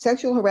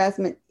 Sexual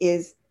harassment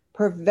is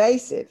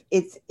pervasive.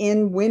 It's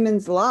in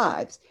women's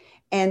lives.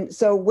 And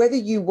so whether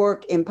you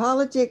work in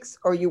politics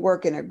or you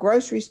work in a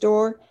grocery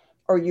store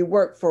or you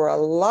work for a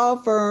law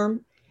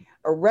firm,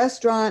 a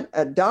restaurant,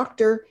 a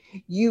doctor,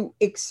 you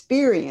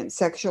experience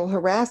sexual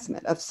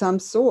harassment of some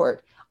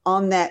sort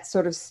on that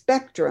sort of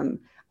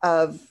spectrum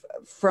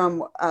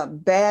from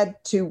bad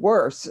to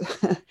worse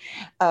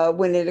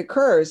when it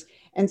occurs.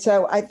 And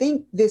so I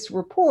think this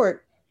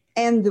report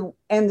and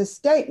the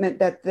statement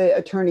that the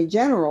Attorney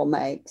General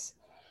makes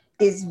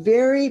is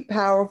very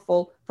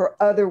powerful for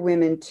other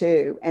women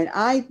too. And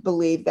I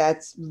believe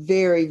that's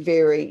very,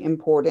 very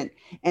important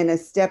and a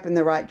step in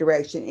the right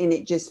direction. And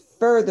it just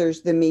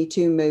furthers the Me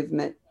Too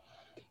movement.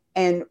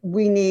 And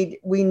we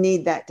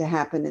need that to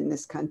happen in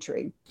this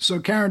country. So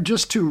Karen,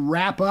 just to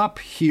wrap up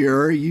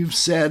here, you've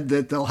said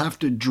that they'll have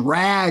to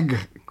drag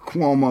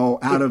Cuomo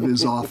out of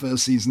his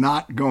office. He's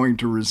not going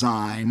to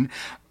resign.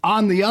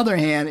 On the other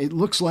hand, it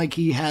looks like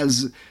he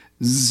has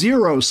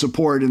zero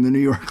support in the New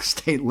York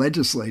State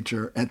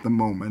legislature at the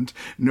moment.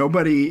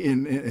 Nobody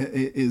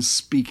is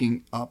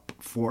speaking up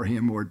for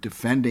him or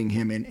defending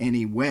him in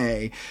any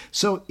way.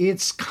 So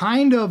it's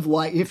kind of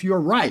like, if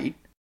you're right,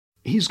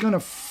 he's going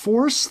to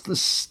force the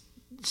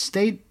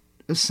state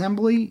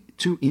assembly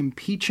to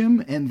impeach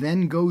him and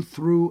then go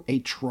through a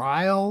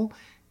trial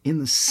in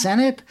the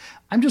Senate.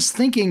 I'm just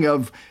thinking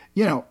of,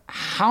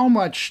 how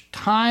much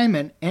time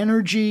and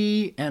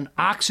energy and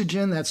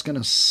oxygen that's going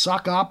to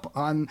suck up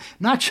on,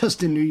 not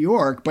just in New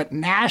York, but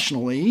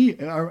nationally.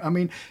 I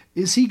mean,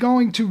 is he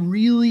going to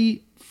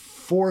really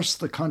force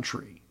the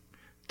country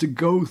to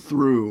go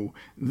through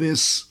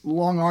this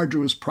long,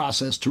 arduous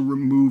process to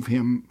remove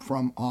him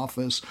from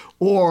office?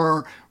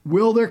 Or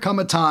will there come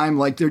a time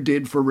like there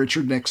did for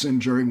Richard Nixon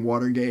during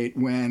Watergate,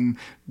 when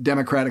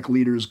Democratic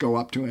leaders go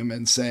up to him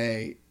and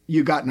say,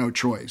 you got no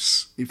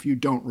choice. If you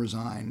don't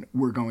resign,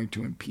 we're going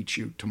to impeach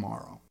you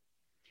tomorrow?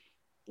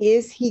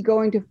 Is he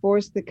going to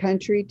force the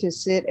country to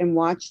sit and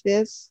watch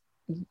this?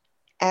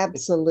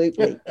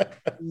 Absolutely.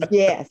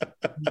 Yes.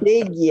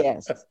 Big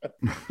yes.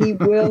 He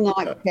will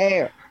not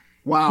care.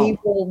 Wow. He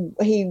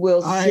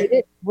will sit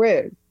it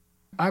through.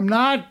 I'm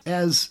not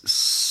as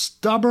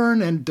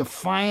stubborn and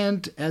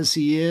defiant as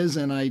he is,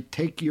 and I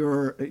take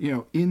your,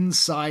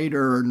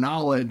 insider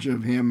knowledge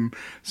of him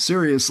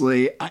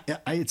seriously.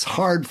 It's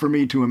hard for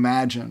me to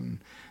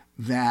imagine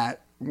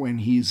that when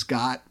he's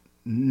got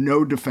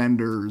no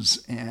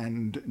defenders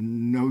and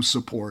no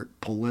support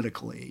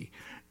politically,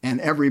 and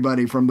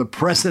everybody from the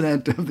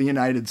president of the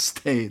United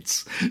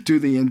States to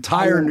the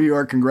entire New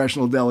York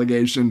congressional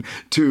delegation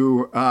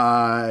to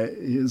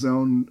his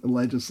own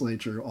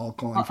legislature all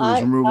calling for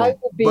his removal.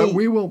 But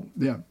we will,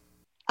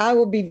 I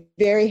will be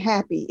very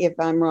happy if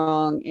I'm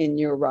wrong and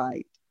you're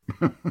right.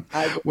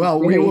 Well,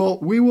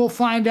 we will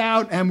find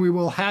out, and we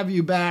will have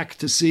you back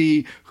to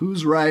see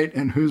who's right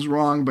and who's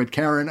wrong. But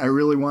Karen, I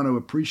really want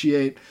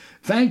to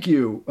thank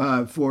you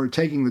for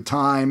taking the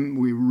time.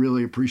 We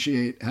really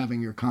appreciate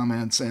having your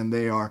comments, and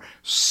they are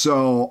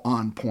so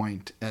on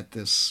point at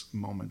this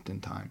moment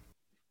in time.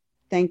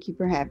 Thank you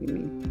for having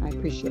me. I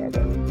appreciate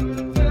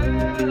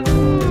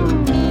it.